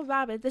pets, not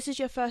rabbit, this is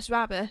your first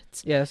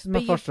rabbit. Yeah, this is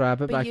my first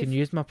rabbit, but I can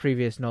use my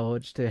previous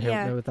knowledge to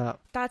help me with that.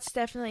 That's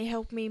definitely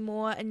helped me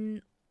more,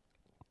 and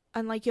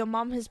like, your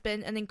mum has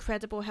been an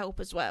incredible help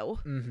as well.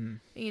 Mm-hmm.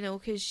 You know,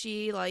 because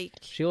she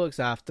looks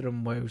after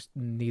him whilst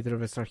neither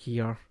of us are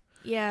here.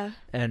 Yeah.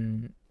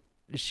 And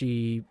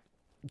she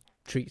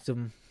treats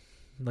him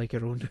like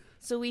her own.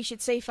 So we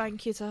should say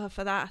thank you to her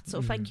for that.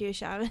 So thank you,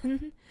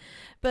 Sharon.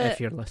 But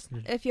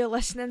if you're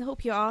listening,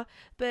 hope you are.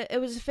 But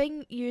it was a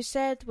thing you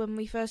said when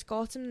we first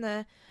got him,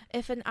 that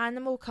if an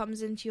animal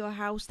comes into your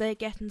house, they're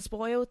getting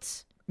spoiled.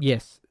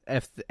 Yes.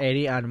 If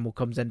any animal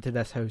comes into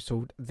this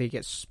household, they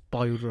get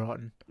spoiled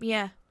rotten.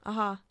 Yeah.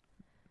 And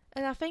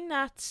I think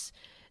that's...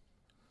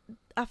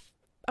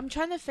 I'm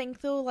trying to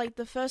think, though, like,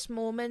 the first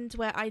moment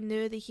where I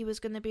knew that he was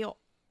going to be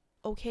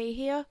okay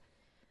here.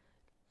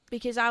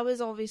 Because I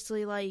was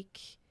obviously, like...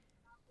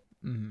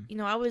 You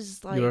know, I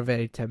was, like... You were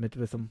very timid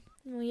with him.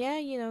 Well, yeah,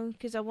 you know,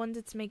 because I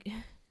wanted to make...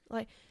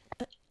 Like...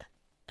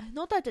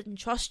 Not that I didn't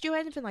trust you or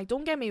anything, like,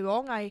 don't get me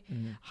wrong,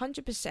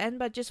 100%,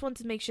 but I just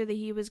wanted to make sure that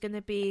he was going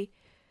to be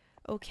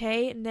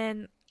okay. And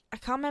then, I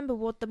can't remember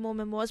what the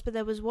moment was, but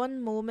there was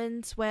one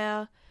moment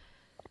where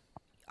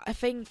I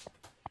think...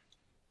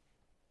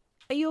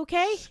 Are you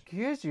okay?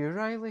 Excuse you,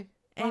 Riley.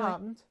 What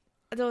happened?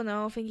 I don't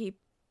know. I think he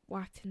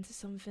whacked into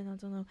something. I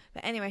don't know.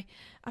 But anyway,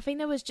 I think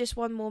there was just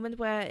one moment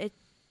where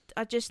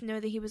I just knew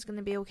that he was going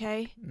to be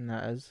okay. And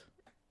that is?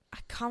 I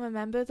can't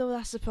remember, though.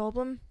 That's the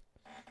problem.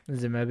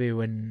 Is it maybe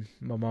when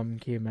my mum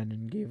came in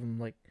and gave him,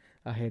 like,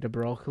 a head of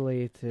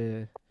broccoli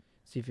to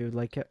see if he would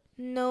like it?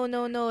 No.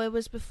 It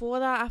was before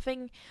that. I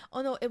think...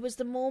 Oh, no. It was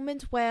the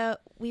moment where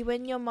we were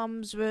in your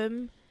mum's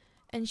room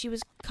and she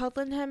was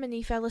cuddling him and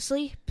he fell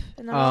asleep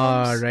in her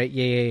arms. Oh, right.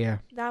 Yeah.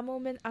 That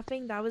moment, I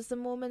think that was the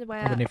moment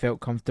where... When he felt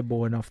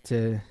comfortable enough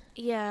to...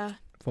 Yeah.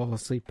 Fall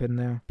asleep in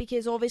there.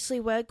 Because obviously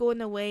we're going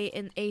away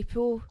in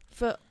April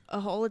for a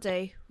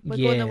holiday. We're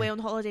going away on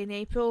holiday in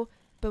April.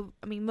 But,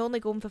 I mean, we're only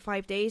going for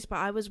 5 days, but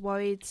I was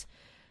worried...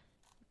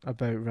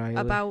 About Riley?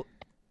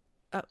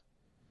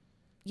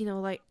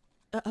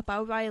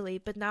 About Riley,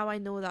 but now I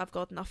know that I've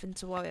got nothing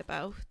to worry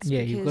about.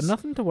 Yeah, you've got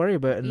nothing to worry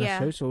about in this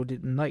household.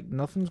 Like,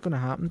 nothing's going to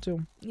happen to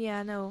him. Yeah,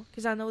 I know.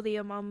 Because I know that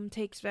your mum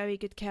takes very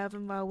good care of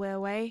him while we're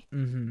away.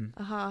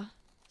 Mm-hmm.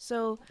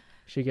 So...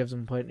 She gives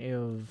him plenty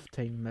of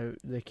time out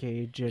the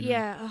cage. And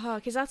yeah,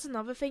 because that's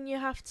another thing you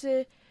have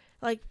to,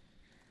 like...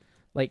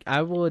 Like,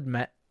 I will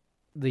admit,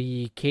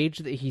 the cage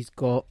that he's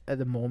got at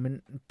the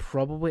moment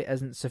probably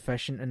isn't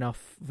sufficient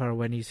enough for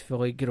when he's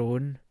fully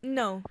grown.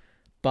 No.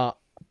 But...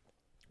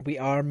 We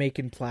are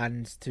making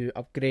plans to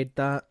upgrade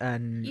that,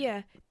 and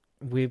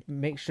we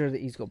make sure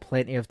that he's got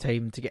plenty of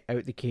time to get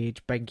out the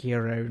cage, binky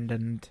around,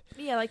 and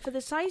Yeah, like for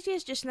the size he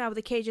is just now,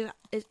 the cage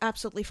is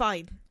absolutely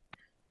fine.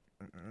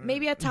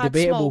 Maybe a tad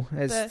debatable.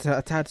 small. It's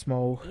a tad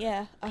small.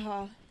 Yeah,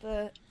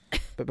 But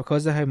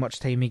because of how much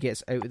time he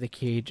gets out of the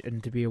cage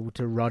and to be able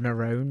to run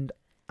around,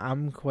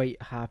 I'm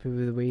quite happy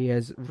with the way he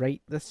is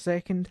right this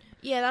second.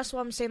 Yeah, that's what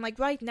I'm saying. Like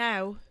right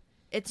now,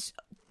 it's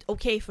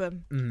okay for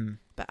him. Mm.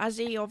 But as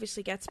he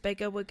obviously gets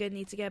bigger, we're gonna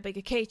need to get a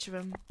bigger cage for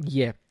him.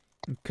 Yeah,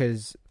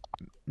 because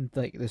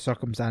like the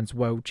circumstance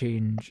will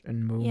change,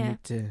 and we'll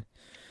need to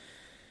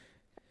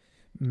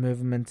move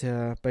him into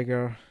a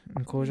bigger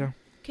enclosure.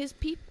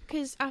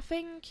 Because I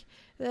think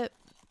that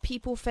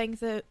people think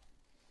that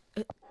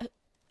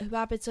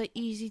rabbits are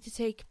easy to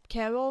take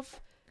care of.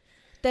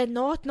 They're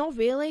not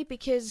really,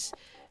 because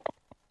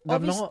they're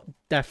not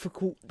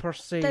difficult per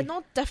se. They're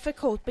not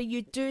difficult, but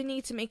you do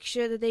need to make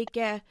sure that they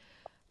get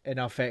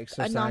enough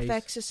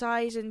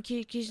exercise and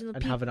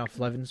have enough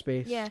living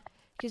space. Yeah,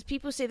 because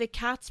people say the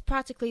cats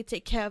practically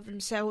take care of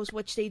themselves,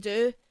 which they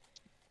do,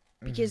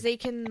 because they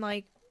can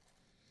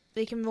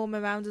roam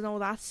around and all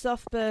that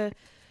stuff. But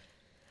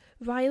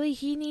Riley,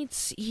 he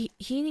needs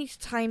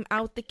time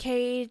out the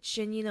cage,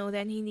 and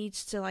then he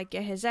needs to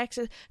get his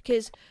exercise,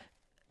 because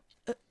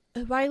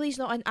Riley's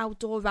not an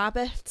outdoor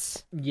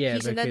rabbit. Yeah,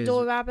 he's an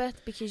indoor rabbit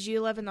because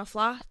you live in a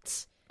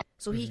flat,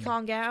 so he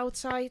can't get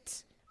outside.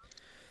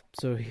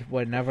 So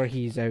whenever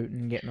he's out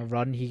and getting a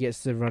run, he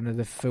gets the run of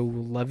the full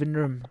living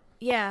room.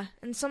 Yeah,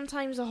 and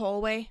sometimes the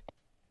hallway.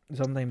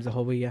 Sometimes the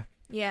hallway, yeah.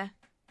 Yeah.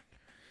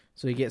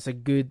 So he gets a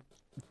good,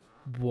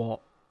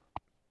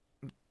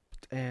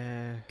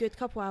 good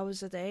couple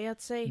hours a day,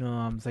 I'd say. No,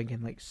 I'm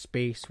thinking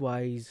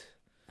space-wise.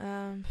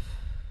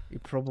 He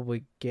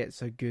probably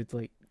gets a good,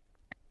 I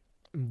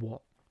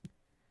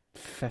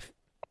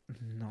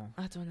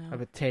don't know.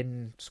 About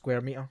 10 square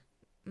meter.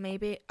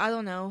 Maybe. I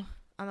don't know.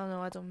 I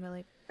don't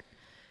really.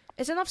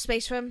 It's enough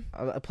space for him.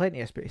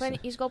 Plenty of space.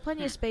 He's got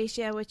plenty of space,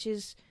 yeah, which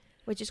is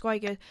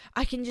quite good.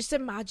 I can just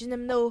imagine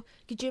him though.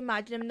 Could you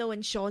imagine him though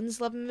in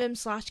Sean's living room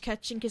 /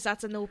 kitchen, because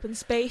that's an open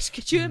space?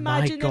 Could you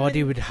imagine? My God,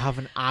 he would have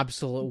an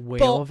absolute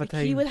whale of a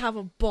time. He would have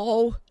a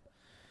ball.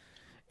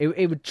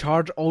 It would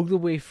charge all the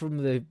way from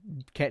the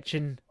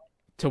kitchen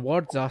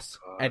towards us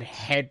and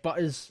headbutt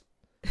us.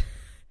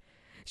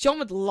 Sean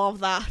would love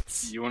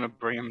that. You want to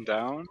bring him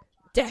down?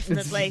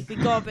 Definitely.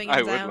 We've got to bring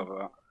him down. I would love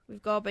that.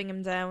 We've got to bring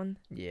him down.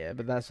 Yeah,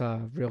 but that's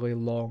a really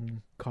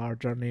long car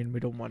journey, and we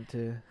don't want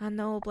to. I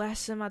know,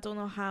 bless him. I don't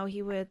know how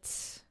he would.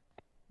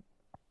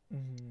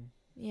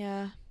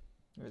 Yeah.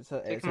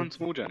 Take him on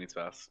small journeys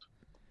first.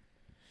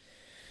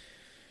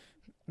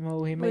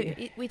 Well, he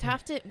might. We'd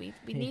have to. We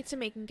need to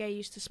make him get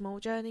used to small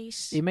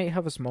journeys. He might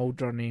have a small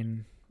journey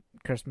in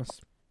Christmas.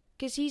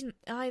 Because he's.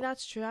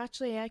 That's true,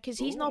 actually. Yeah. Because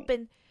he's not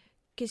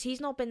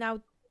been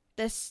out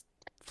this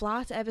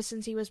flat ever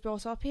since he was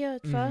brought up here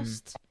at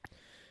first.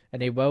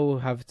 And he will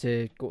have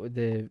to go to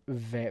the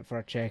vet for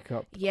a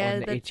checkup on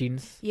the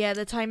 18th. Yeah,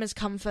 the time has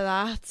come for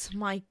that.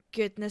 My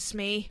goodness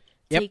me.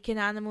 Yep. Taking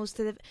animals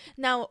to the...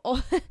 Now,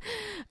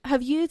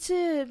 have you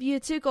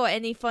two got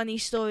any funny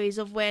stories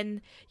of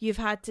when you've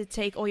had to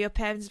take, or your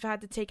parents have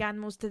had to take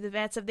animals to the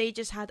vets? Have they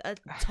just had a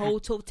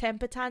total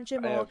temper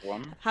tantrum, or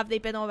have they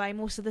been alright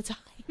most of the time?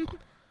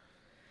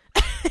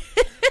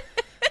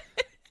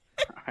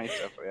 I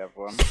definitely have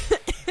one.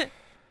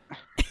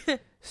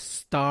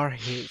 Star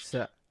hates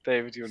it.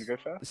 David, do you want to go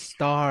first?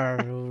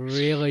 Star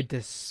really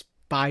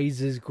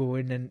despises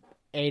going in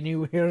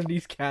anywhere in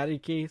his carry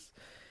case.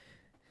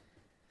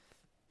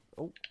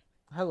 Oh,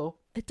 hello.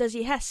 Does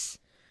he hiss?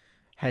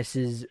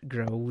 Hisses,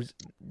 growls,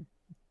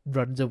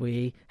 runs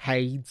away,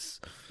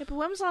 hides. Yeah, but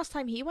when was the last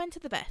time he went to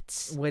the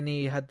vets? When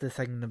he had the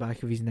thing in the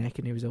back of his neck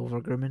and he was over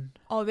grooming.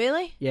 Oh,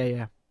 really?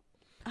 Yeah.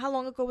 How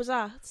long ago was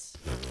that?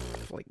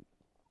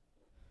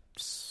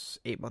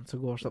 8 months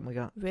ago or something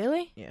like that.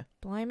 Really? Yeah.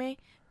 Blimey.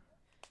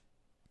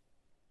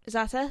 Is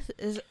that it?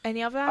 Is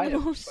any other animals? I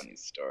have a funny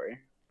story.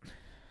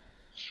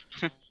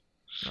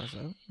 That's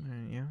it.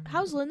 Yeah.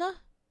 How's Luna?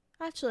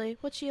 Actually,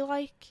 what's she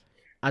like?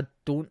 I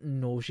don't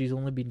know. She's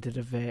only been to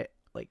the vet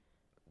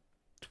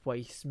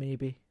twice,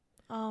 maybe.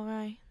 All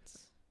right.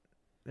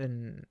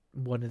 And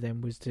one of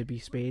them was to be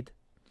spayed.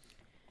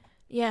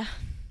 Yeah.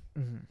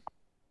 Mm-hmm.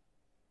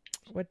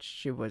 Which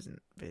she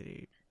wasn't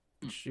very.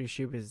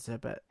 She was a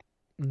bit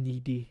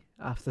needy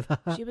after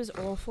that. She was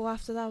awful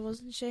after that,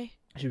 wasn't she?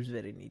 She was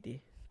very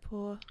needy.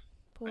 Poor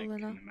Luna. I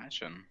can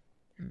imagine.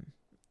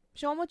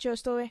 Sean, what's your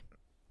story?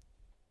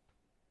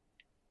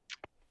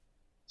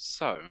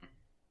 So,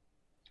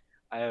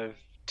 I have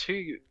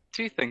two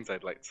things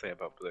I'd like to say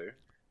about Blue.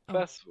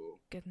 First of all,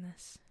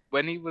 goodness.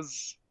 When he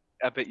was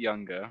a bit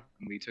younger,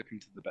 and we took him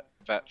to the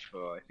vet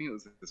for, I think it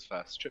was his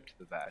first trip to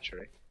the vet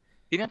actually,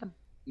 he never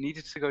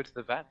needed to go to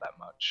the vet that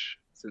much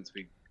since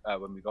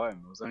when we got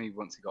him. It was only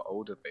once he got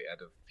older that he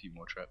had a few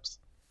more trips.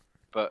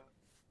 But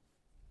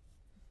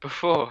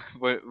before,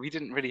 we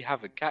didn't really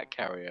have a cat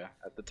carrier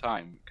at the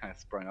time. It kind of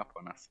sprung up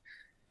on us.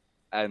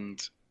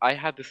 And I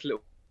had this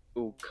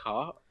little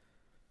cart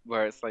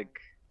where it's like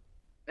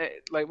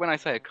when I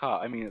say a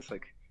cart, I mean it's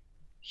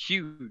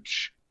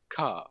huge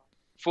car,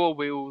 4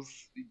 wheels,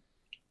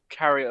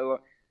 carry it along.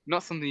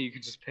 Not something you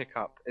can just pick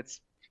up. It's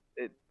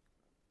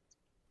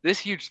this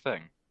huge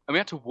thing, and we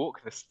had to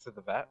walk this to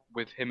the vet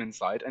with him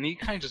inside, and he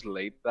kind of just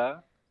laid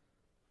there.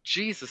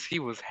 Jesus, he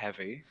was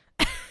heavy.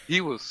 He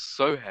was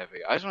so heavy.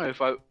 I don't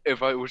know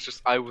if I was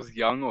just I was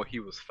young or he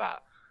was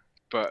fat,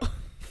 but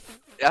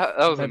that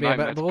was Maybe a a bit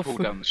nightmare of to both. pull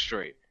down the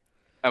street,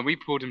 and we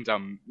pulled him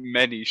down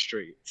many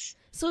streets.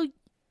 So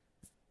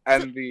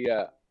And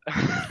the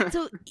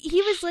so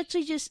he was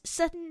literally just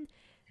sitting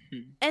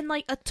in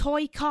like a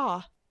toy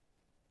car.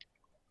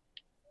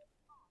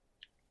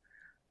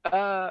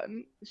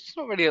 It's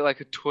not really like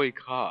a toy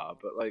car,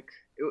 but like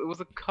it was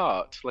a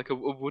cart, like a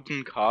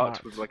wooden cart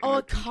Cart. with like an Oh, a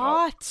open top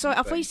cart. Sorry, I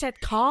thought thing. you said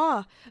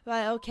car.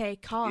 Right, okay,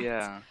 cart.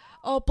 Yeah,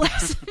 Oh,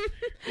 bless him.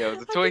 yeah, it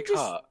was a I toy can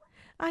just- cart.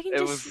 I can It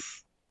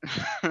just.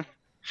 was.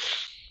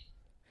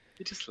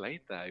 He just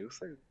laid there. He was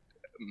so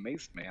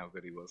amazed me how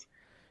good he was.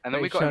 And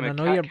then Right, we got Sean, him a I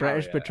know you're cat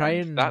British, carrier, but try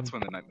and and that's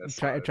when the nightmare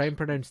started. try and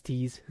pronounce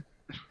T's.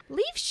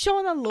 Leave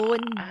Sean alone.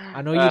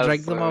 I know you That's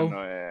drink them so all.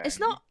 annoying.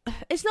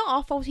 It's not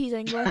our fault he's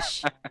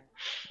English.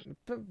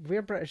 But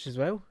we're British as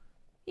well.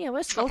 Yeah, we're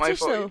It's not my Scottish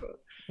fault though. either.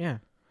 Yeah.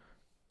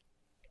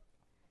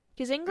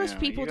 Because English Yeah,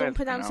 people you don't guys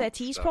pronounce their pronounce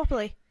T's stuff.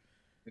 properly.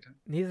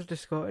 Neither do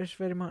Scottish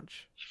very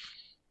much.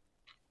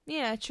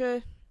 Yeah,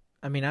 true.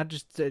 I mean, I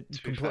just To be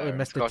completely fair,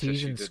 missed the Scottish,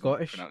 T's you in didn't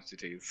Scottish. pronounce your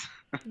T's.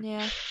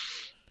 Yeah.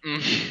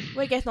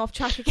 We're getting off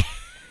track again.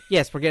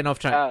 Yes, we're getting off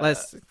track.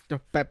 Let's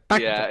back.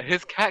 Yeah,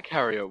 his cat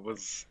carrier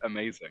was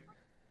amazing.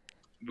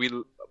 We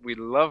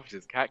loved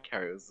his cat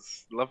carrier. It was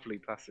this lovely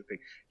plastic thing.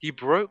 He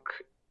broke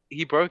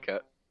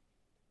it.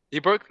 He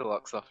broke the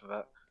locks off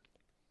of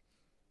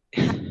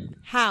it.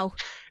 How?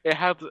 It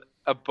had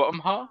a bottom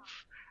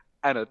half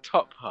and a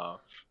top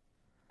half,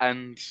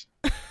 and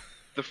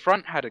the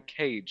front had a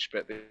cage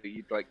bit that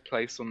you'd like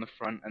place on the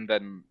front and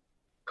then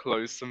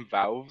close some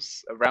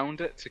valves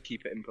around it to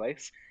keep it in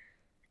place.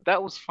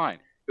 That was fine.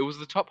 It was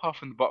the top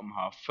half and the bottom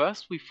half.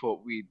 First, we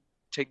thought we'd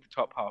take the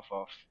top half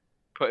off,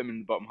 put him in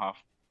the bottom half,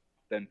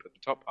 then put the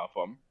top half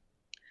on,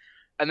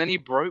 and then he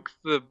broke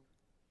the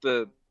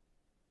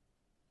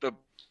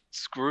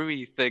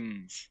screwy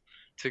things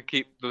to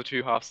keep the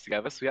two halves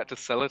together. So we had to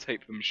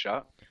sellotape them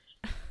shut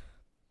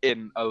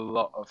in a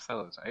lot of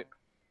sellotape,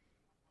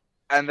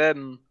 and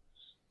then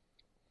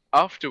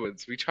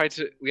afterwards we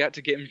had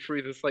to get him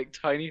through this like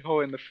tiny hole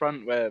in the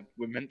front where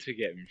we're meant to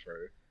get him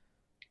through,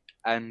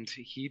 and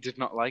he did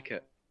not like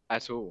it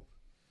at all.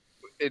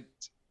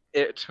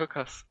 It took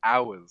us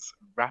hours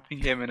wrapping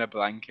him in a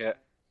blanket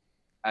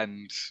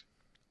and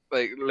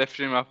like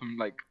lifting him up and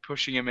like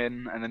pushing him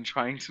in and then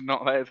trying to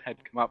not let his head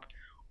come up,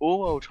 all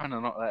while trying to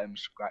not let him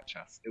scratch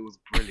us. It was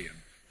brilliant.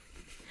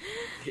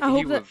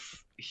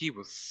 He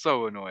was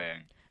so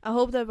annoying. I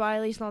hope that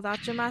Riley's not that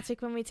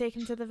dramatic when we take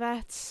him to the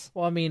vets.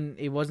 Well, I mean,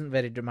 he wasn't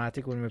very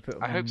dramatic when we put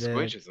him I on hope the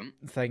Squidge isn't.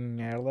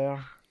 thing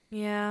earlier.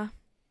 Yeah.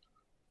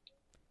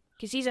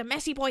 Because he's a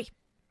messy boy.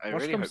 I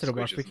Worst really comes hope to the Squidge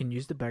worst, we isn't. can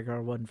use the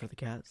bigger one for the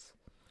cats.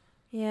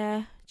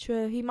 Yeah,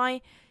 true. He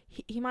might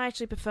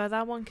actually prefer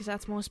that one because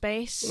that's more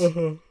space.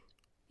 Uh-huh.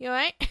 You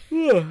alright?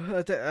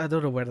 I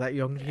don't know where that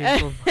young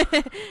came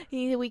from. You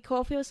need a wee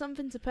coffee or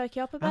something to perk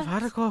you up a bit? I've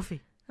had a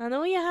coffee. I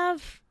know you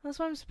have. That's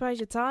why I'm surprised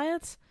you're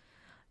tired.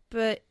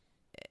 But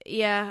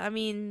yeah, I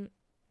mean,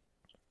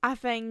 I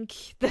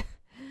think that's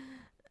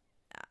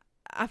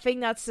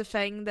the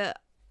thing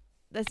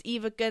that's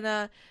either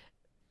gonna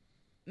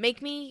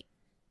make me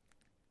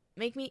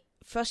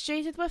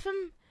frustrated with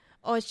him,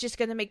 or it's just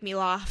gonna make me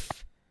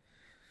laugh.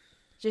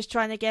 Just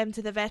trying to get him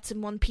to the vets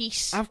in one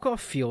piece. I've got a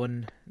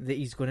feeling that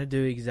he's going to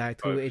do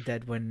exactly what he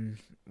did when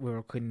we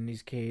were cleaning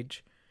his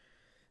cage.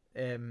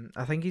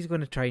 I think he's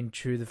going to try and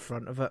chew the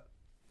front of it.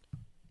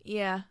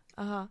 Yeah.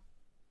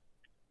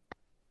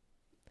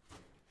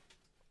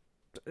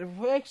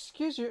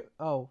 Excuse you.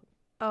 Oh,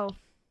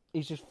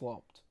 he's just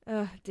flopped.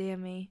 Oh, dear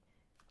me.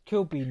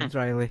 Cool beans,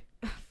 Riley.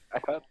 I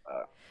heard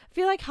that. I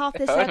feel like half I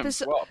this heard him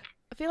episode. flop.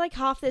 I feel like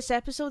half this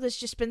episode has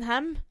just been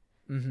him.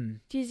 Mm-hmm.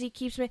 Because he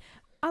keeps me.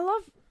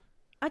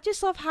 I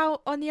just love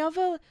how on the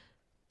other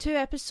 2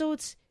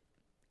 episodes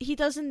he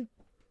doesn't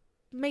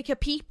make a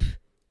peep,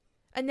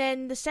 and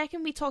then the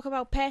second we talk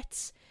about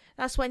pets,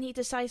 that's when he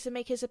decides to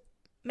make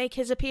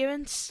his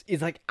appearance.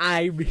 He's like,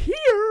 I'm here.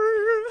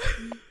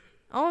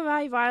 All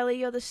right, Riley,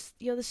 you're the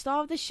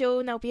star of the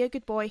show. Now be a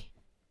good boy.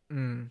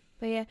 Mm.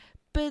 But yeah,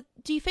 but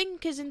do you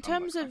think, because in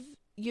terms of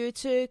you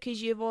two,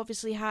 because you've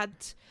obviously had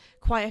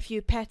quite a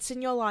few pets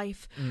in your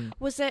life,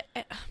 was it?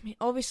 I mean,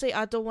 obviously,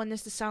 I don't want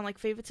this to sound like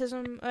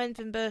favoritism or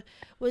anything, but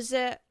was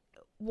there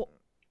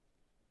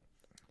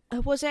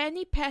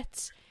any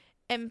pets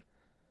in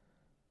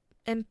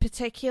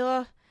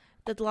particular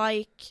that,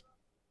 like,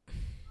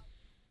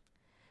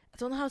 I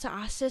don't know how to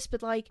ask this,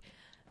 but like,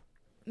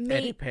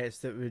 Any pets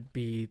that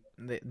we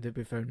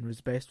found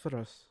was best for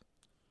us.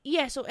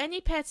 Yeah, so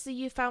any pets that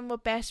you found were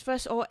best for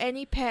us, or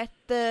any pet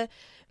that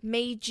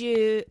made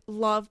you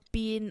love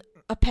being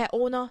a pet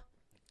owner,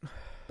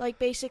 like,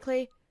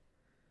 basically.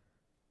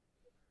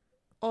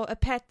 or a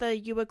pet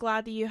that you were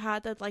glad that you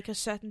had at like a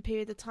certain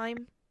period of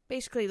time?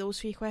 Basically, those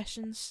three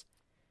questions.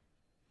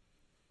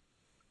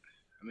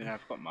 I mean,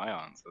 I've got my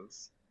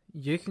answers.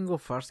 You can go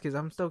first because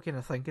I'm still kind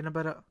of thinking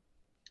about it.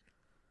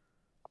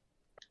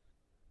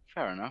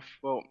 Fair enough.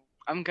 Well,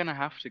 I'm gonna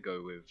have to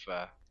go with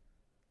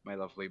my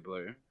lovely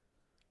Blue,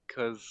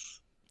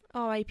 because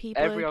R.I.P.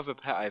 Blue. every other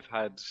pet I've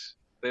had,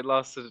 they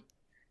lasted.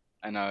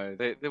 I know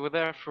they were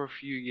there for a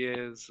few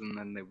years and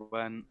then they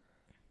went.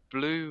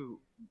 Blue,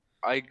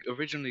 I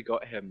originally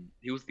got him.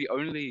 He was the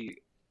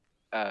only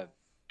pet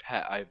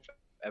I've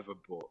ever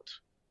bought.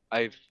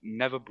 I've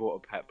never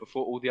bought a pet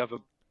before. All the other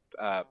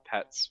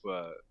pets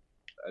were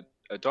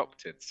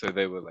adopted, so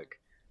they were like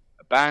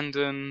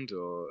abandoned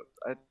or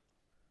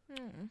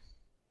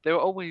they were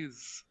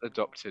always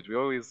adopted. We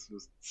always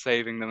was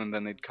saving them, and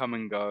then they'd come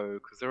and go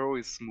because they're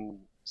always small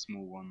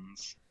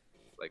ones,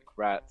 like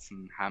rats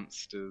and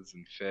hamsters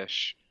and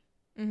fish.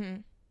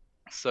 Mm-hmm.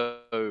 So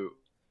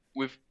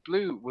with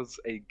Blue was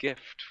a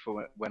gift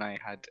for when I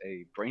had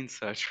a brain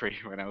surgery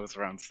when I was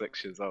around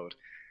 6 years old,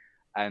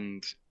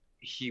 and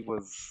he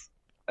was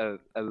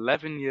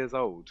 11 years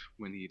old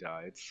when he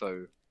died.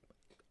 So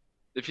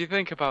if you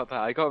think about that,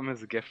 I got him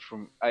as a gift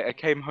from. I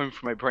came home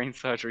from my brain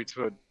surgery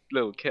to a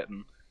little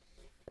kitten,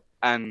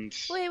 and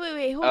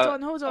Wait, hold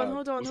on.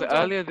 Was it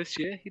earlier this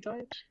year he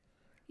died?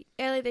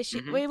 Earlier this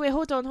year. Mhm. Wait,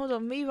 hold on.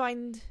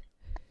 Rewind.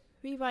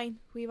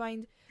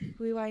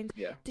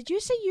 Yeah. Did you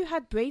say you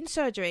had brain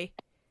surgery?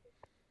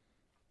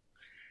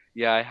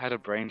 Yeah, I had a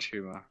brain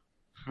tumor.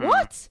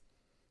 What?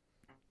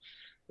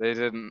 They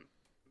didn't.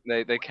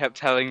 They kept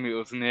telling me it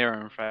was near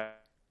infection,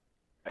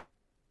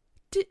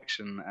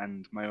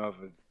 and my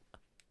mother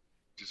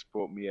just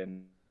brought me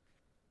in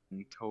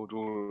and told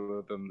all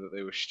of them that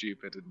they were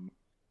stupid and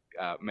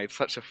made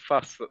such a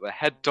fuss that the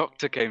head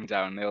doctor came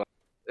down.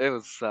 It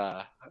was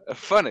a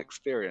fun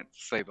experience,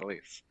 to say the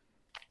least.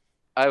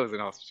 I was in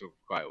hospital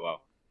quite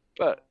well,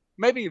 but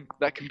maybe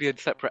that can be a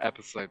separate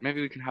episode.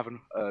 Maybe we can have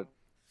a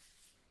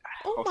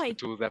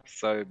hospitals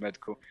episode,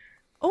 medical.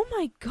 Oh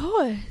my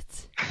god!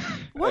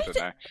 I don't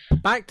know.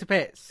 Back to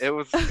pets. It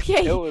was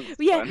Okay. It was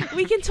Yeah, fun.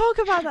 we can talk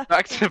about that.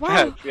 Back to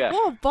Wow, pets. Yeah.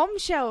 what a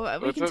bombshell! We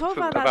We'll can talk talk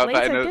about about that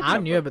that later. in a- Good- I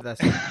knew about this.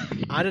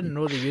 I didn't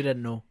know that you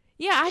didn't know.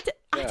 Yeah, I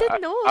Yeah,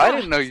 didn't know I that.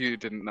 didn't know you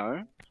didn't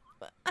know.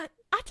 I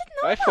didn't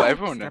know I that. thought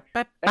everyone knew.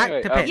 Back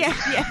Anyway, to pets.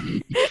 Yeah.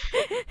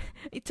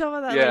 You talk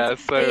about that Yeah,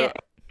 later. so Yeah.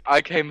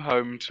 I came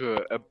home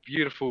to a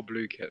beautiful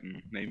blue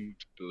kitten named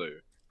Blue.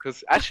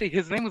 Because actually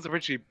his name was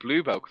originally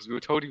Bluebell because we were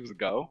told he was a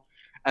girl.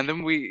 And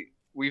then we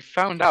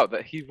found out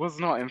that he was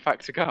not in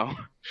fact a girl.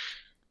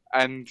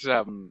 And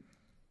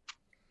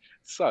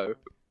so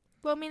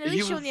Well, I mean, at he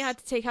least you was- only had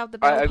to take out the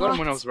bell I got him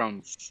when I part. was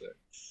around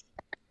 6.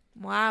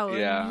 Wow,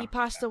 Yeah. and he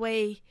passed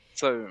away.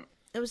 So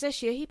It was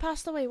this year he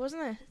passed away,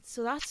 wasn't it?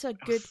 So that's a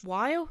good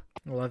while.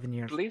 11 I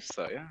years. believe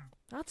so, yeah.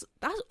 That's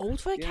old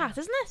for a Yeah. cat,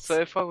 isn't it? So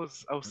if I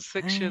was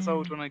 6 years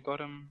old when I got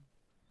him.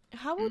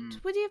 How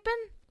old would he have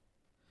been?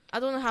 I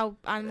don't know how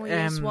animal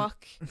years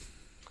work.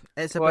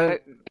 It's Well,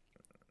 about.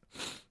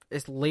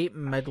 It's late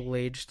middle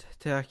aged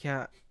to a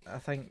cat, I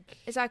think.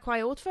 Is that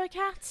quite old for a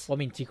cat? Well, I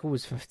mean, Tico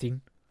was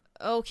 15.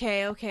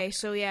 Okay.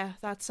 So yeah,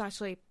 that's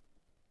actually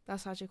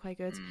quite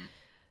good.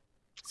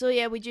 So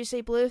yeah, would you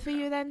say Blue for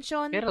you then,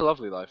 Sean? he had a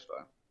lovely life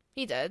though.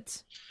 He did.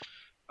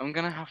 I'm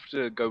gonna have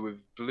to go with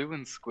Blue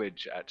and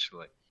Squidge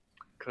actually,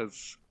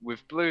 because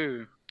with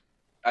Blue,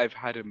 I've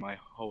had him my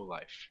whole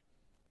life,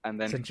 and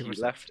then Since you he were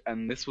 6. left,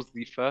 and this was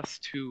the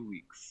first 2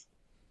 weeks.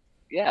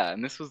 Yeah,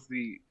 and this was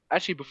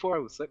actually before I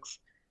was 6,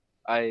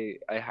 I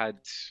had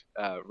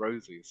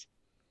Rosies,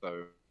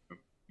 so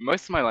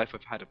most of my life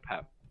I've had a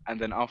pet, and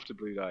then after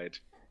Blue died,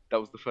 that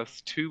was the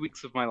first 2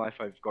 weeks of my life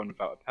I've gone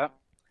without a pet.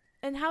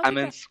 And how And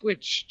did then that...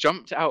 Squidge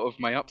jumped out of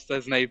my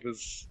upstairs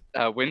neighbor's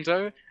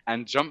window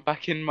and jumped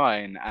back in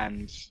mine,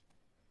 and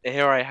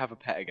here I have a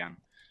pet again,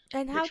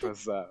 and how which did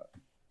was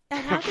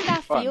and how did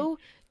that fun. feel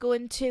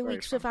going 2 Very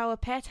weeks fun. without a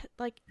pet?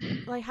 Like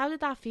how did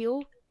that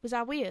feel? Was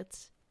that weird?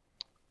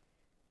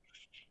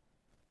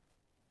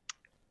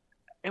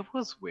 It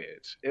was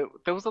weird.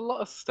 There was a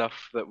lot of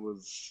stuff that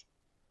was.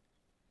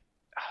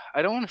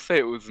 I don't want to say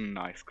it was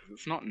nice because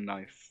it's not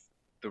nice.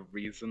 The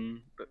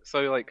reason,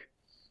 so like,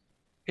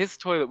 his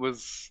toilet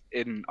was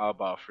in our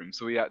bathroom,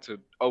 so we had to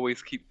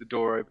always keep the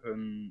door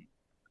open.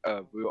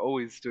 We were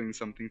always doing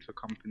something to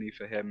accompany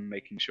for him,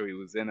 making sure he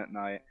was in at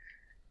night.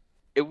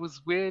 It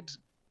was weird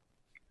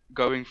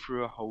going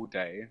through a whole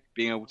day,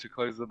 being able to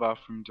close the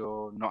bathroom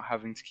door, not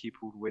having to keep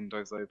all the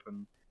windows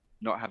open,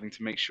 not having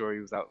to make sure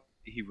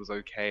he was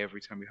okay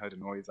every time we heard a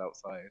noise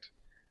outside.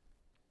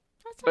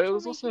 That's But it actually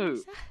was making me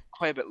also sad.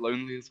 quite a bit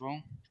lonely as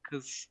well,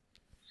 because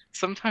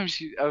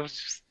sometimes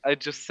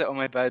I'd just sit on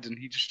my bed and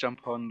he'd just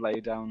jump on,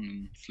 lay down,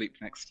 and sleep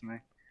next to me,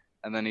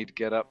 and then he'd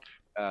get up,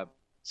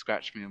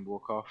 scratch me, and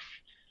walk off.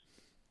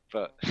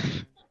 But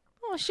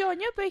Oh, Sean,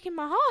 you're breaking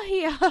my heart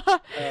here.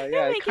 yeah,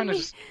 you're it making kind of me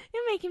just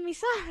you're making me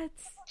sad.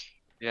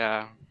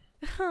 yeah,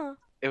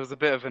 it was a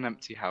bit of an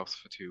empty house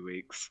for 2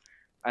 weeks,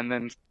 and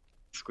then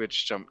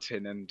Squidge jumped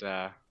in and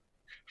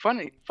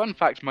fun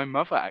fact, my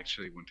mother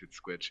actually wanted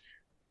Squidge.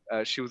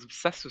 she was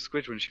obsessed with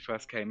squid when she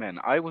first came in.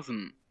 I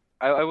wasn't.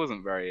 I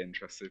wasn't very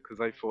interested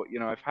because I thought,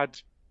 I've had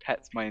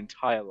pets my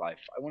entire life.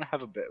 I want to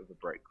have a bit of a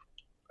break,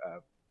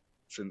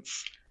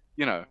 since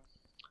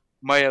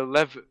my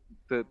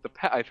the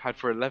pet I've had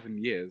for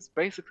 11 years,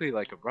 basically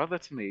like a brother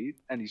to me,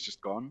 and he's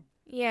just gone.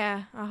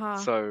 Yeah.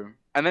 So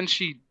and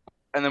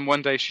then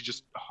one day she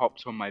just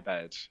hopped on my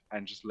bed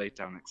and just laid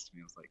down next to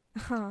me. I was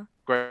like,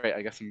 great,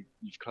 I guess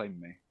you've claimed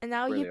me. And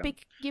now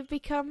Brilliant. you've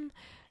become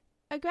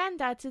a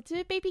granddad to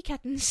 2 baby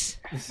kittens.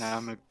 Now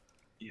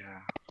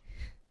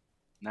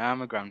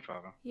I'm a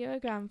grandfather. You're a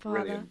grandfather.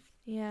 Brilliant.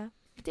 Yeah.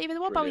 David,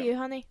 what about you,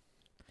 honey?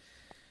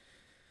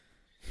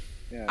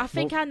 Yeah. I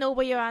think I know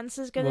what your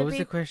answer's gonna be. What was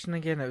the question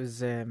again? It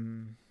was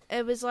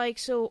It was like,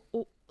 so,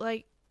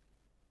 like,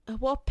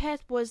 what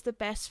pet was the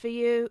best for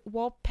you?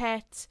 What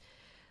pet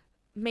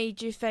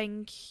made you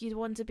think you'd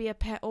want to be a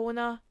pet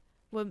owner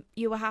when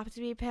you were happy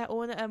to be a pet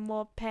owner, and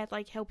what pet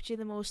like helped you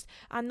the most?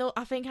 I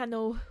think I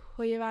know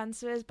what your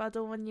answer is, but I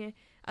don't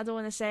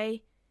want to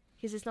say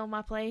because it's not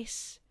my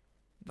place.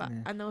 But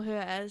yeah, I know who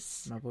it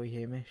is. my boy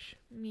Hamish.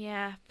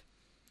 Yeah.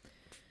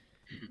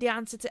 The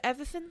answer to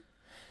everything.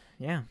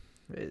 Yeah,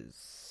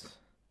 is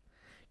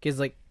because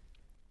like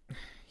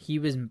he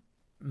was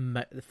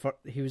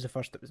he was the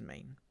first that was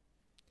mine.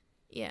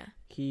 Yeah.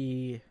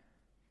 He.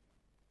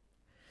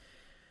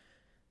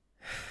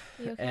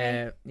 You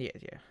okay? Yeah.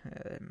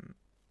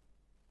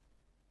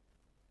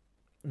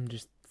 I'm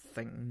just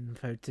thinking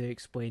of how to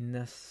explain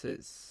this.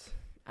 It's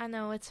I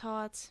know it's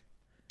hard.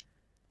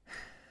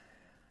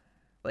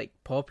 like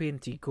Poppy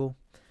and Tico,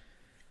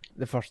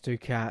 the first 2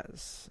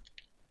 cats.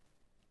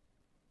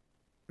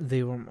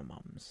 They weren't my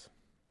mum's.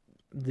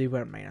 They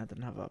weren't mine. I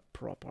didn't have a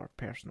proper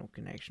personal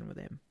connection with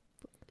them.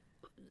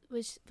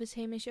 Was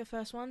Hamish your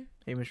first one?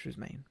 Hamish was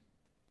mine.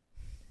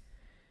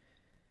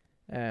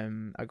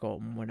 I got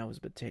him when I was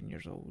about 10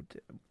 years old.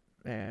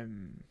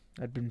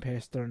 I'd been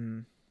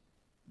pestering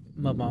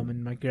my mum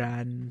and my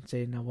gran,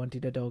 saying I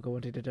wanted a dog.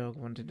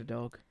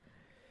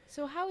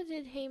 So how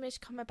did Hamish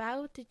come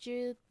about? Did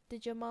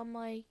your mum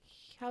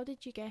how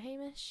did you get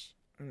Hamish?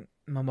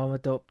 My mum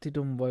adopted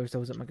him whilst I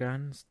was at my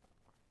gran's.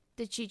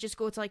 Did she just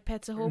go to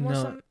Pets at Home or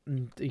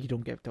something? You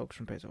don't get dogs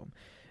from Pets at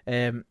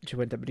Home. She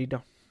went to a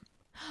breeder.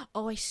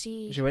 Oh, I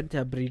see. She went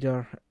to a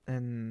breeder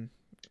and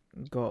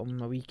got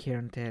him a wee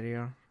Cairn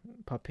Terrier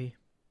puppy.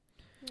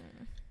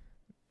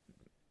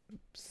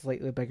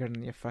 Slightly bigger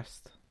than your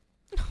fist.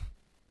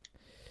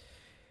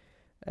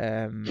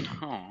 The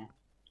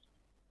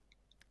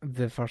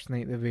first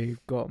night that we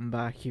got him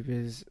back,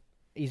 his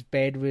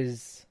bed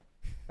was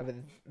about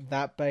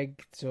that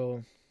big,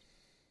 so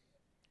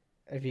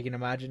if you can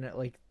imagine it,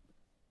 like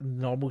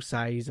normal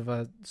size of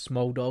a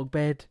small dog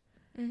bed.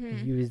 Mm-hmm.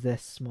 He was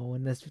this small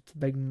in this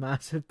big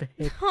massive bed.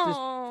 Just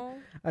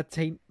a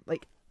tiny,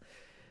 like.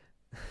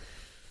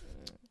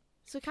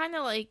 So kind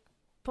of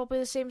probably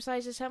the same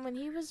size as him when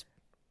he was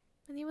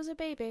a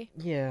baby.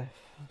 Yeah.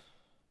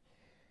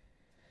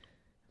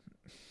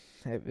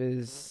 It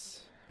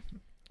was,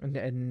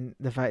 and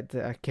the fact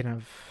that I kind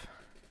of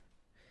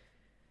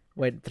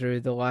went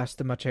through the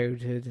last of my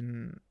childhood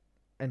and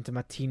into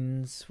my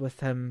teens with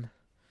him,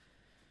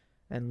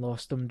 and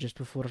lost him just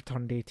before I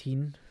turned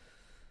 18.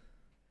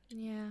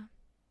 Yeah.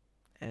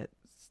 It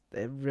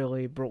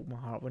really broke my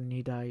heart when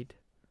he died.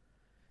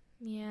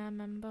 Yeah, I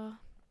remember.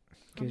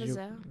 Because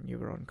you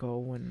were on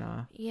call when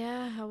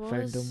yeah, I was.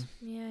 found him.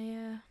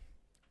 Yeah.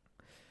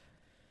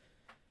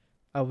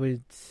 I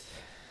would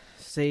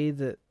say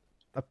that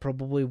I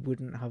probably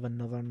wouldn't have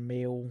another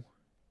male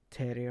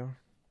terrier,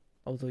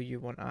 although you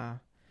want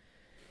a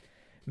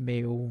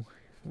male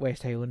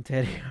West Highland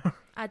Terrier.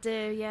 I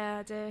do, yeah,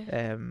 I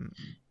do.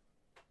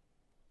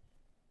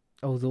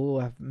 Although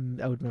I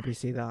would maybe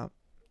say that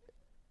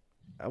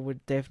I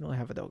would definitely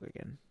have a dog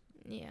again.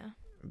 Yeah.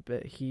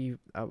 But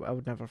I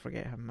would never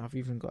forget him. I've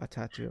even got a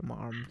tattoo on my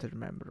arm to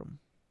remember him.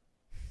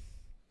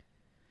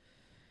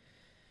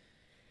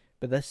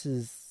 But this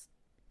is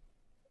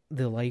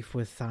the life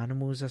with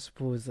animals, I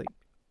suppose. Like,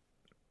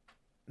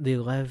 they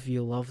live,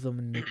 you love them,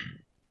 and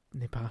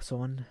they pass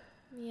on.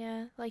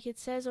 Yeah, like it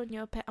says on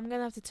your I'm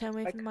gonna have to turn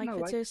away from the mic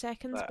for 2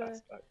 seconds,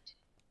 but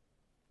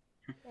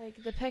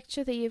like the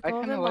picture that you've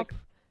got of him up.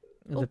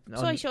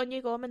 Sorry, Sean,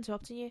 you go. I'm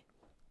interrupting you.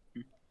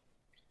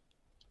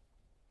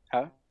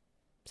 Huh?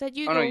 Said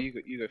you go. No,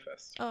 you go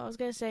first. Oh, I was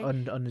gonna say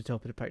on the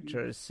top of the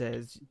picture it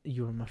says,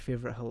 "You were my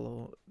favourite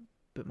hello,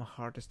 but my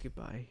hardest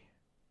goodbye."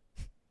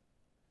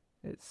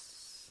 It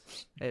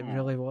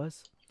really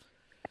was.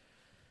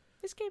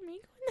 This getting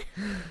me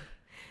going.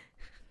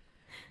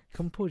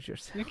 Compose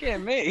yourself. You're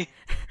getting me.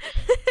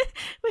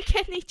 We're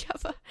getting each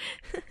other.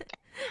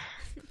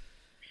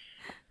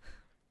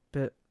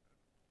 But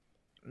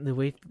the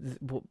way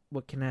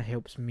what kind of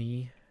helps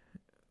me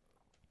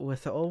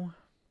with it all.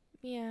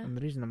 Yeah. And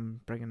the reason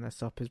I'm bringing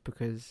this up is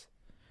because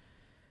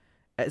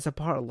it's a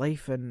part of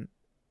life, and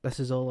this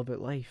is all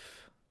about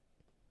life.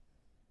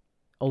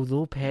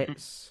 Although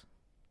pets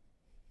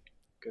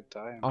Good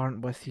time.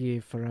 aren't with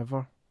you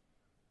forever,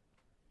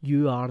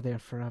 you are there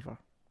forever.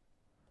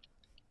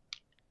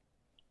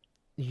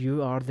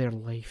 you are their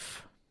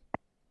life.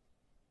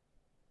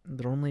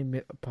 They're only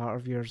a part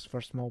of yours for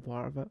a small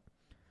part of it,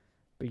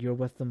 but you're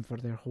with them for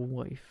their whole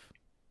life.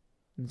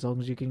 And as long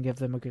as you can give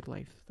them a good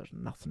life, there's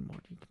nothing more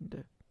you can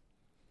do.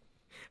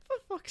 For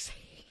fuck's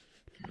sake.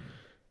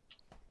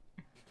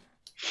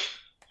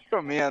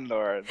 Got me and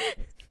Lauren.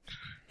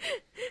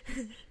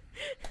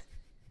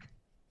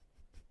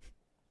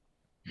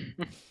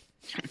 You've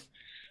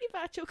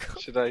actually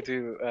got... Should I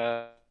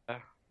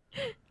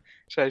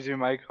do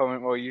my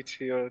comment while you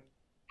two are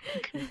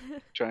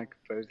trying to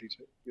compose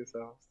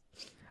yourselves?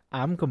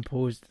 I'm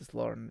composed as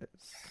Lauren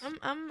is.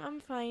 I'm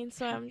fine,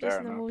 so I'm Fair just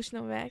an enough.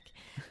 emotional wreck.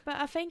 But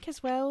I think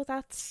as well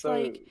that's So,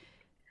 like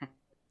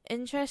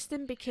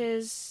interesting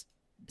because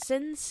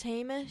since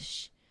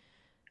Hamish,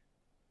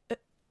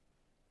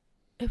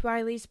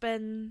 Riley's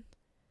been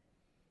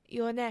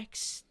your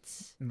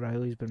next,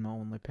 Riley's been my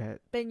only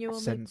pet been your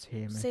only since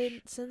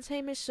Hamish. since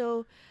Hamish.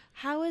 So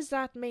how has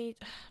that made?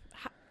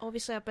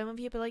 Obviously, I've been with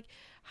you, but like,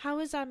 how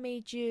has that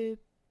made you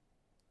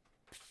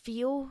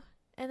feel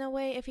in a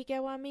way? If you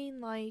get what I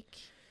mean, like,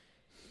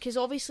 because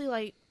obviously,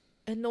 like,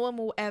 no one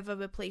will ever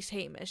replace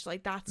Hamish.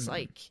 Like, that's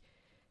like,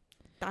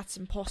 that's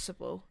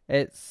impossible.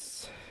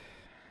 It's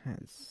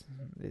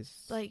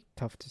Like,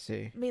 tough to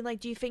say. I mean, like,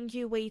 do you think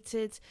you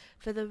waited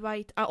for the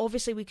right?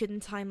 Obviously, we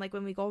couldn't time like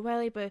when we got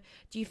Riley, but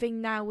do you think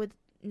now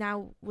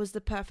was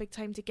the perfect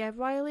time to get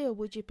Riley, or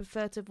would you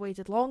prefer to have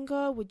waited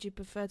longer? Would you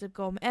prefer to have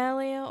gone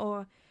earlier,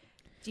 or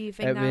do you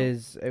think It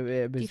was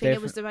do you think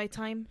it was the right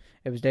time?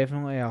 It was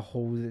definitely a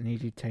hole that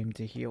needed time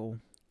to heal,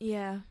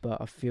 Yeah.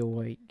 but I feel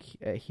like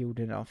it healed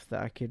enough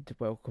that I could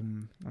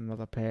welcome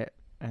another pet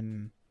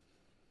and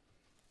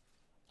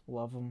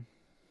love him.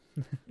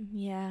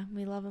 Yeah,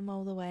 we love him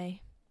all the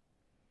way.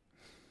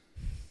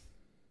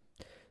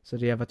 So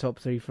do you have a top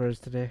 3 for us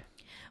today?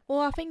 Well,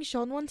 I think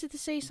Sean wanted to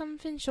say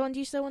something. Sean, do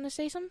you still want to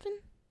say something?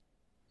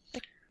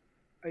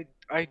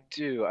 I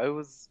do. I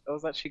was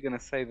actually gonna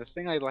say the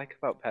thing I like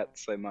about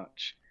pets so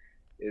much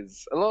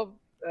is a lot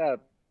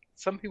of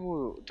some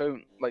people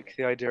don't like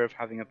the idea of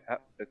having a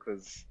pet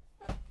because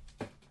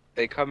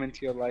they come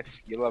into your life,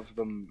 you love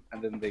them,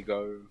 and then they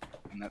go,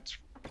 and that's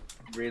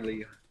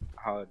really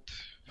hard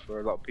for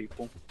a lot of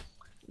people.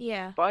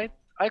 Yeah. But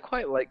I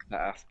quite like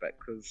that aspect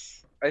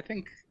because I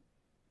think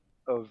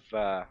of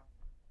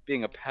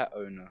being a pet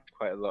owner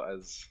quite a lot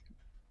as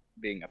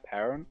being a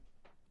parent.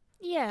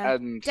 Yeah,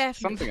 And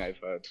definitely. something I've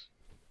heard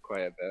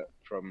quite a bit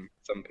from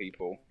some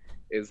people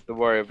is the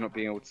worry of not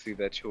being able to see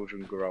their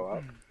children grow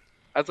up.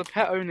 As a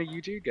pet owner,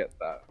 you do get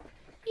that.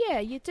 Yeah,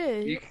 you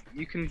do.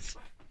 You can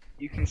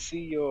see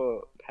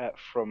your pet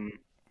from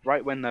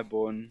right when they're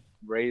born,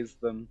 raise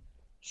them,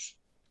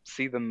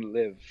 see them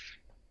live,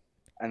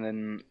 and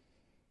then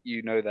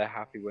you know they're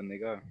happy when they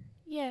go.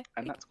 Yeah.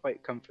 And that's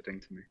quite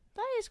comforting to me.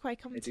 That is quite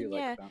I comforting, do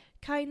yeah. like that.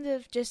 Kind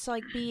of just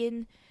like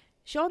being...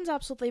 Sean's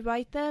absolutely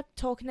right there,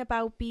 talking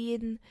about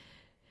being...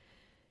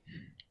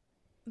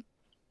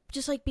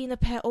 Just like being a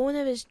pet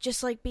owner is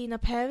just like being a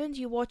parent.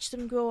 You watch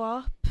them grow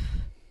up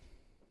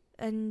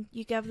and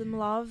you give them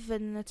love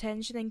and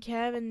attention and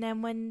care, and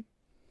then when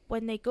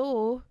they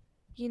go,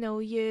 you know,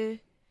 you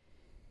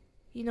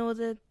know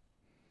that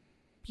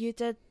you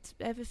did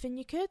everything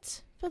you could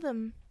for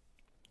them.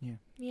 Yeah.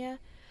 Yeah.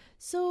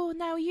 So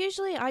now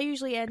I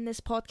usually end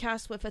this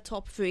podcast with a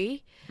top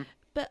 3,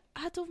 but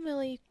I don't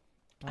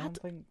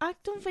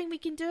think we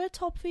can do a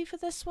top 3 for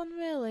this one,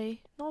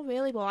 really. Not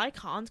really. Well, I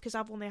can't because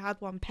I've only had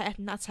one pet,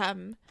 and that's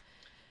him.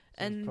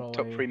 And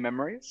Top 3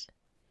 memories?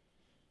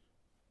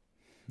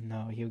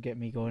 No, he'll get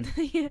me going.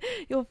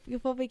 you'll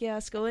probably get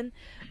us going.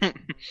 I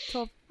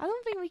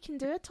don't think we can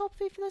do a top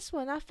 3 for this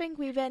one. I think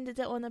we've ended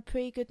it on a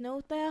pretty good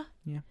note there.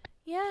 Yeah.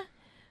 Yeah.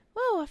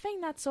 Well, I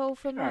think that's all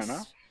from Fair us.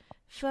 enough.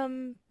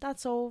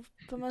 That's all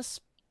from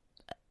us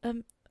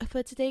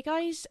for today,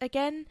 guys.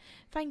 Again,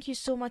 thank you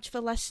so much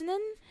for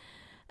listening.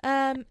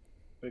 We're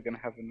gonna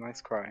have a nice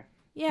cry.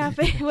 Yeah, I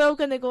think we're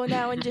gonna go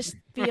now and just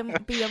be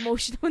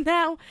emotional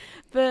now.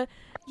 But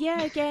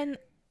yeah, again,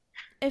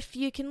 if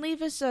you can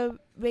leave us a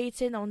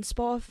rating on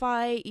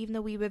Spotify, even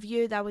though we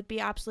review, that would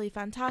be absolutely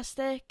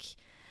fantastic.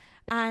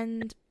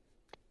 And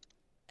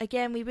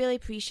again, we really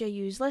appreciate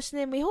you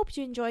listening. We hope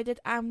you enjoyed it,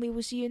 and we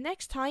will see you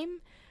next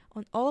time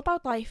on All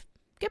About Life.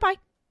 Goodbye.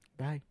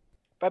 Bye.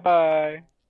 Bye bye.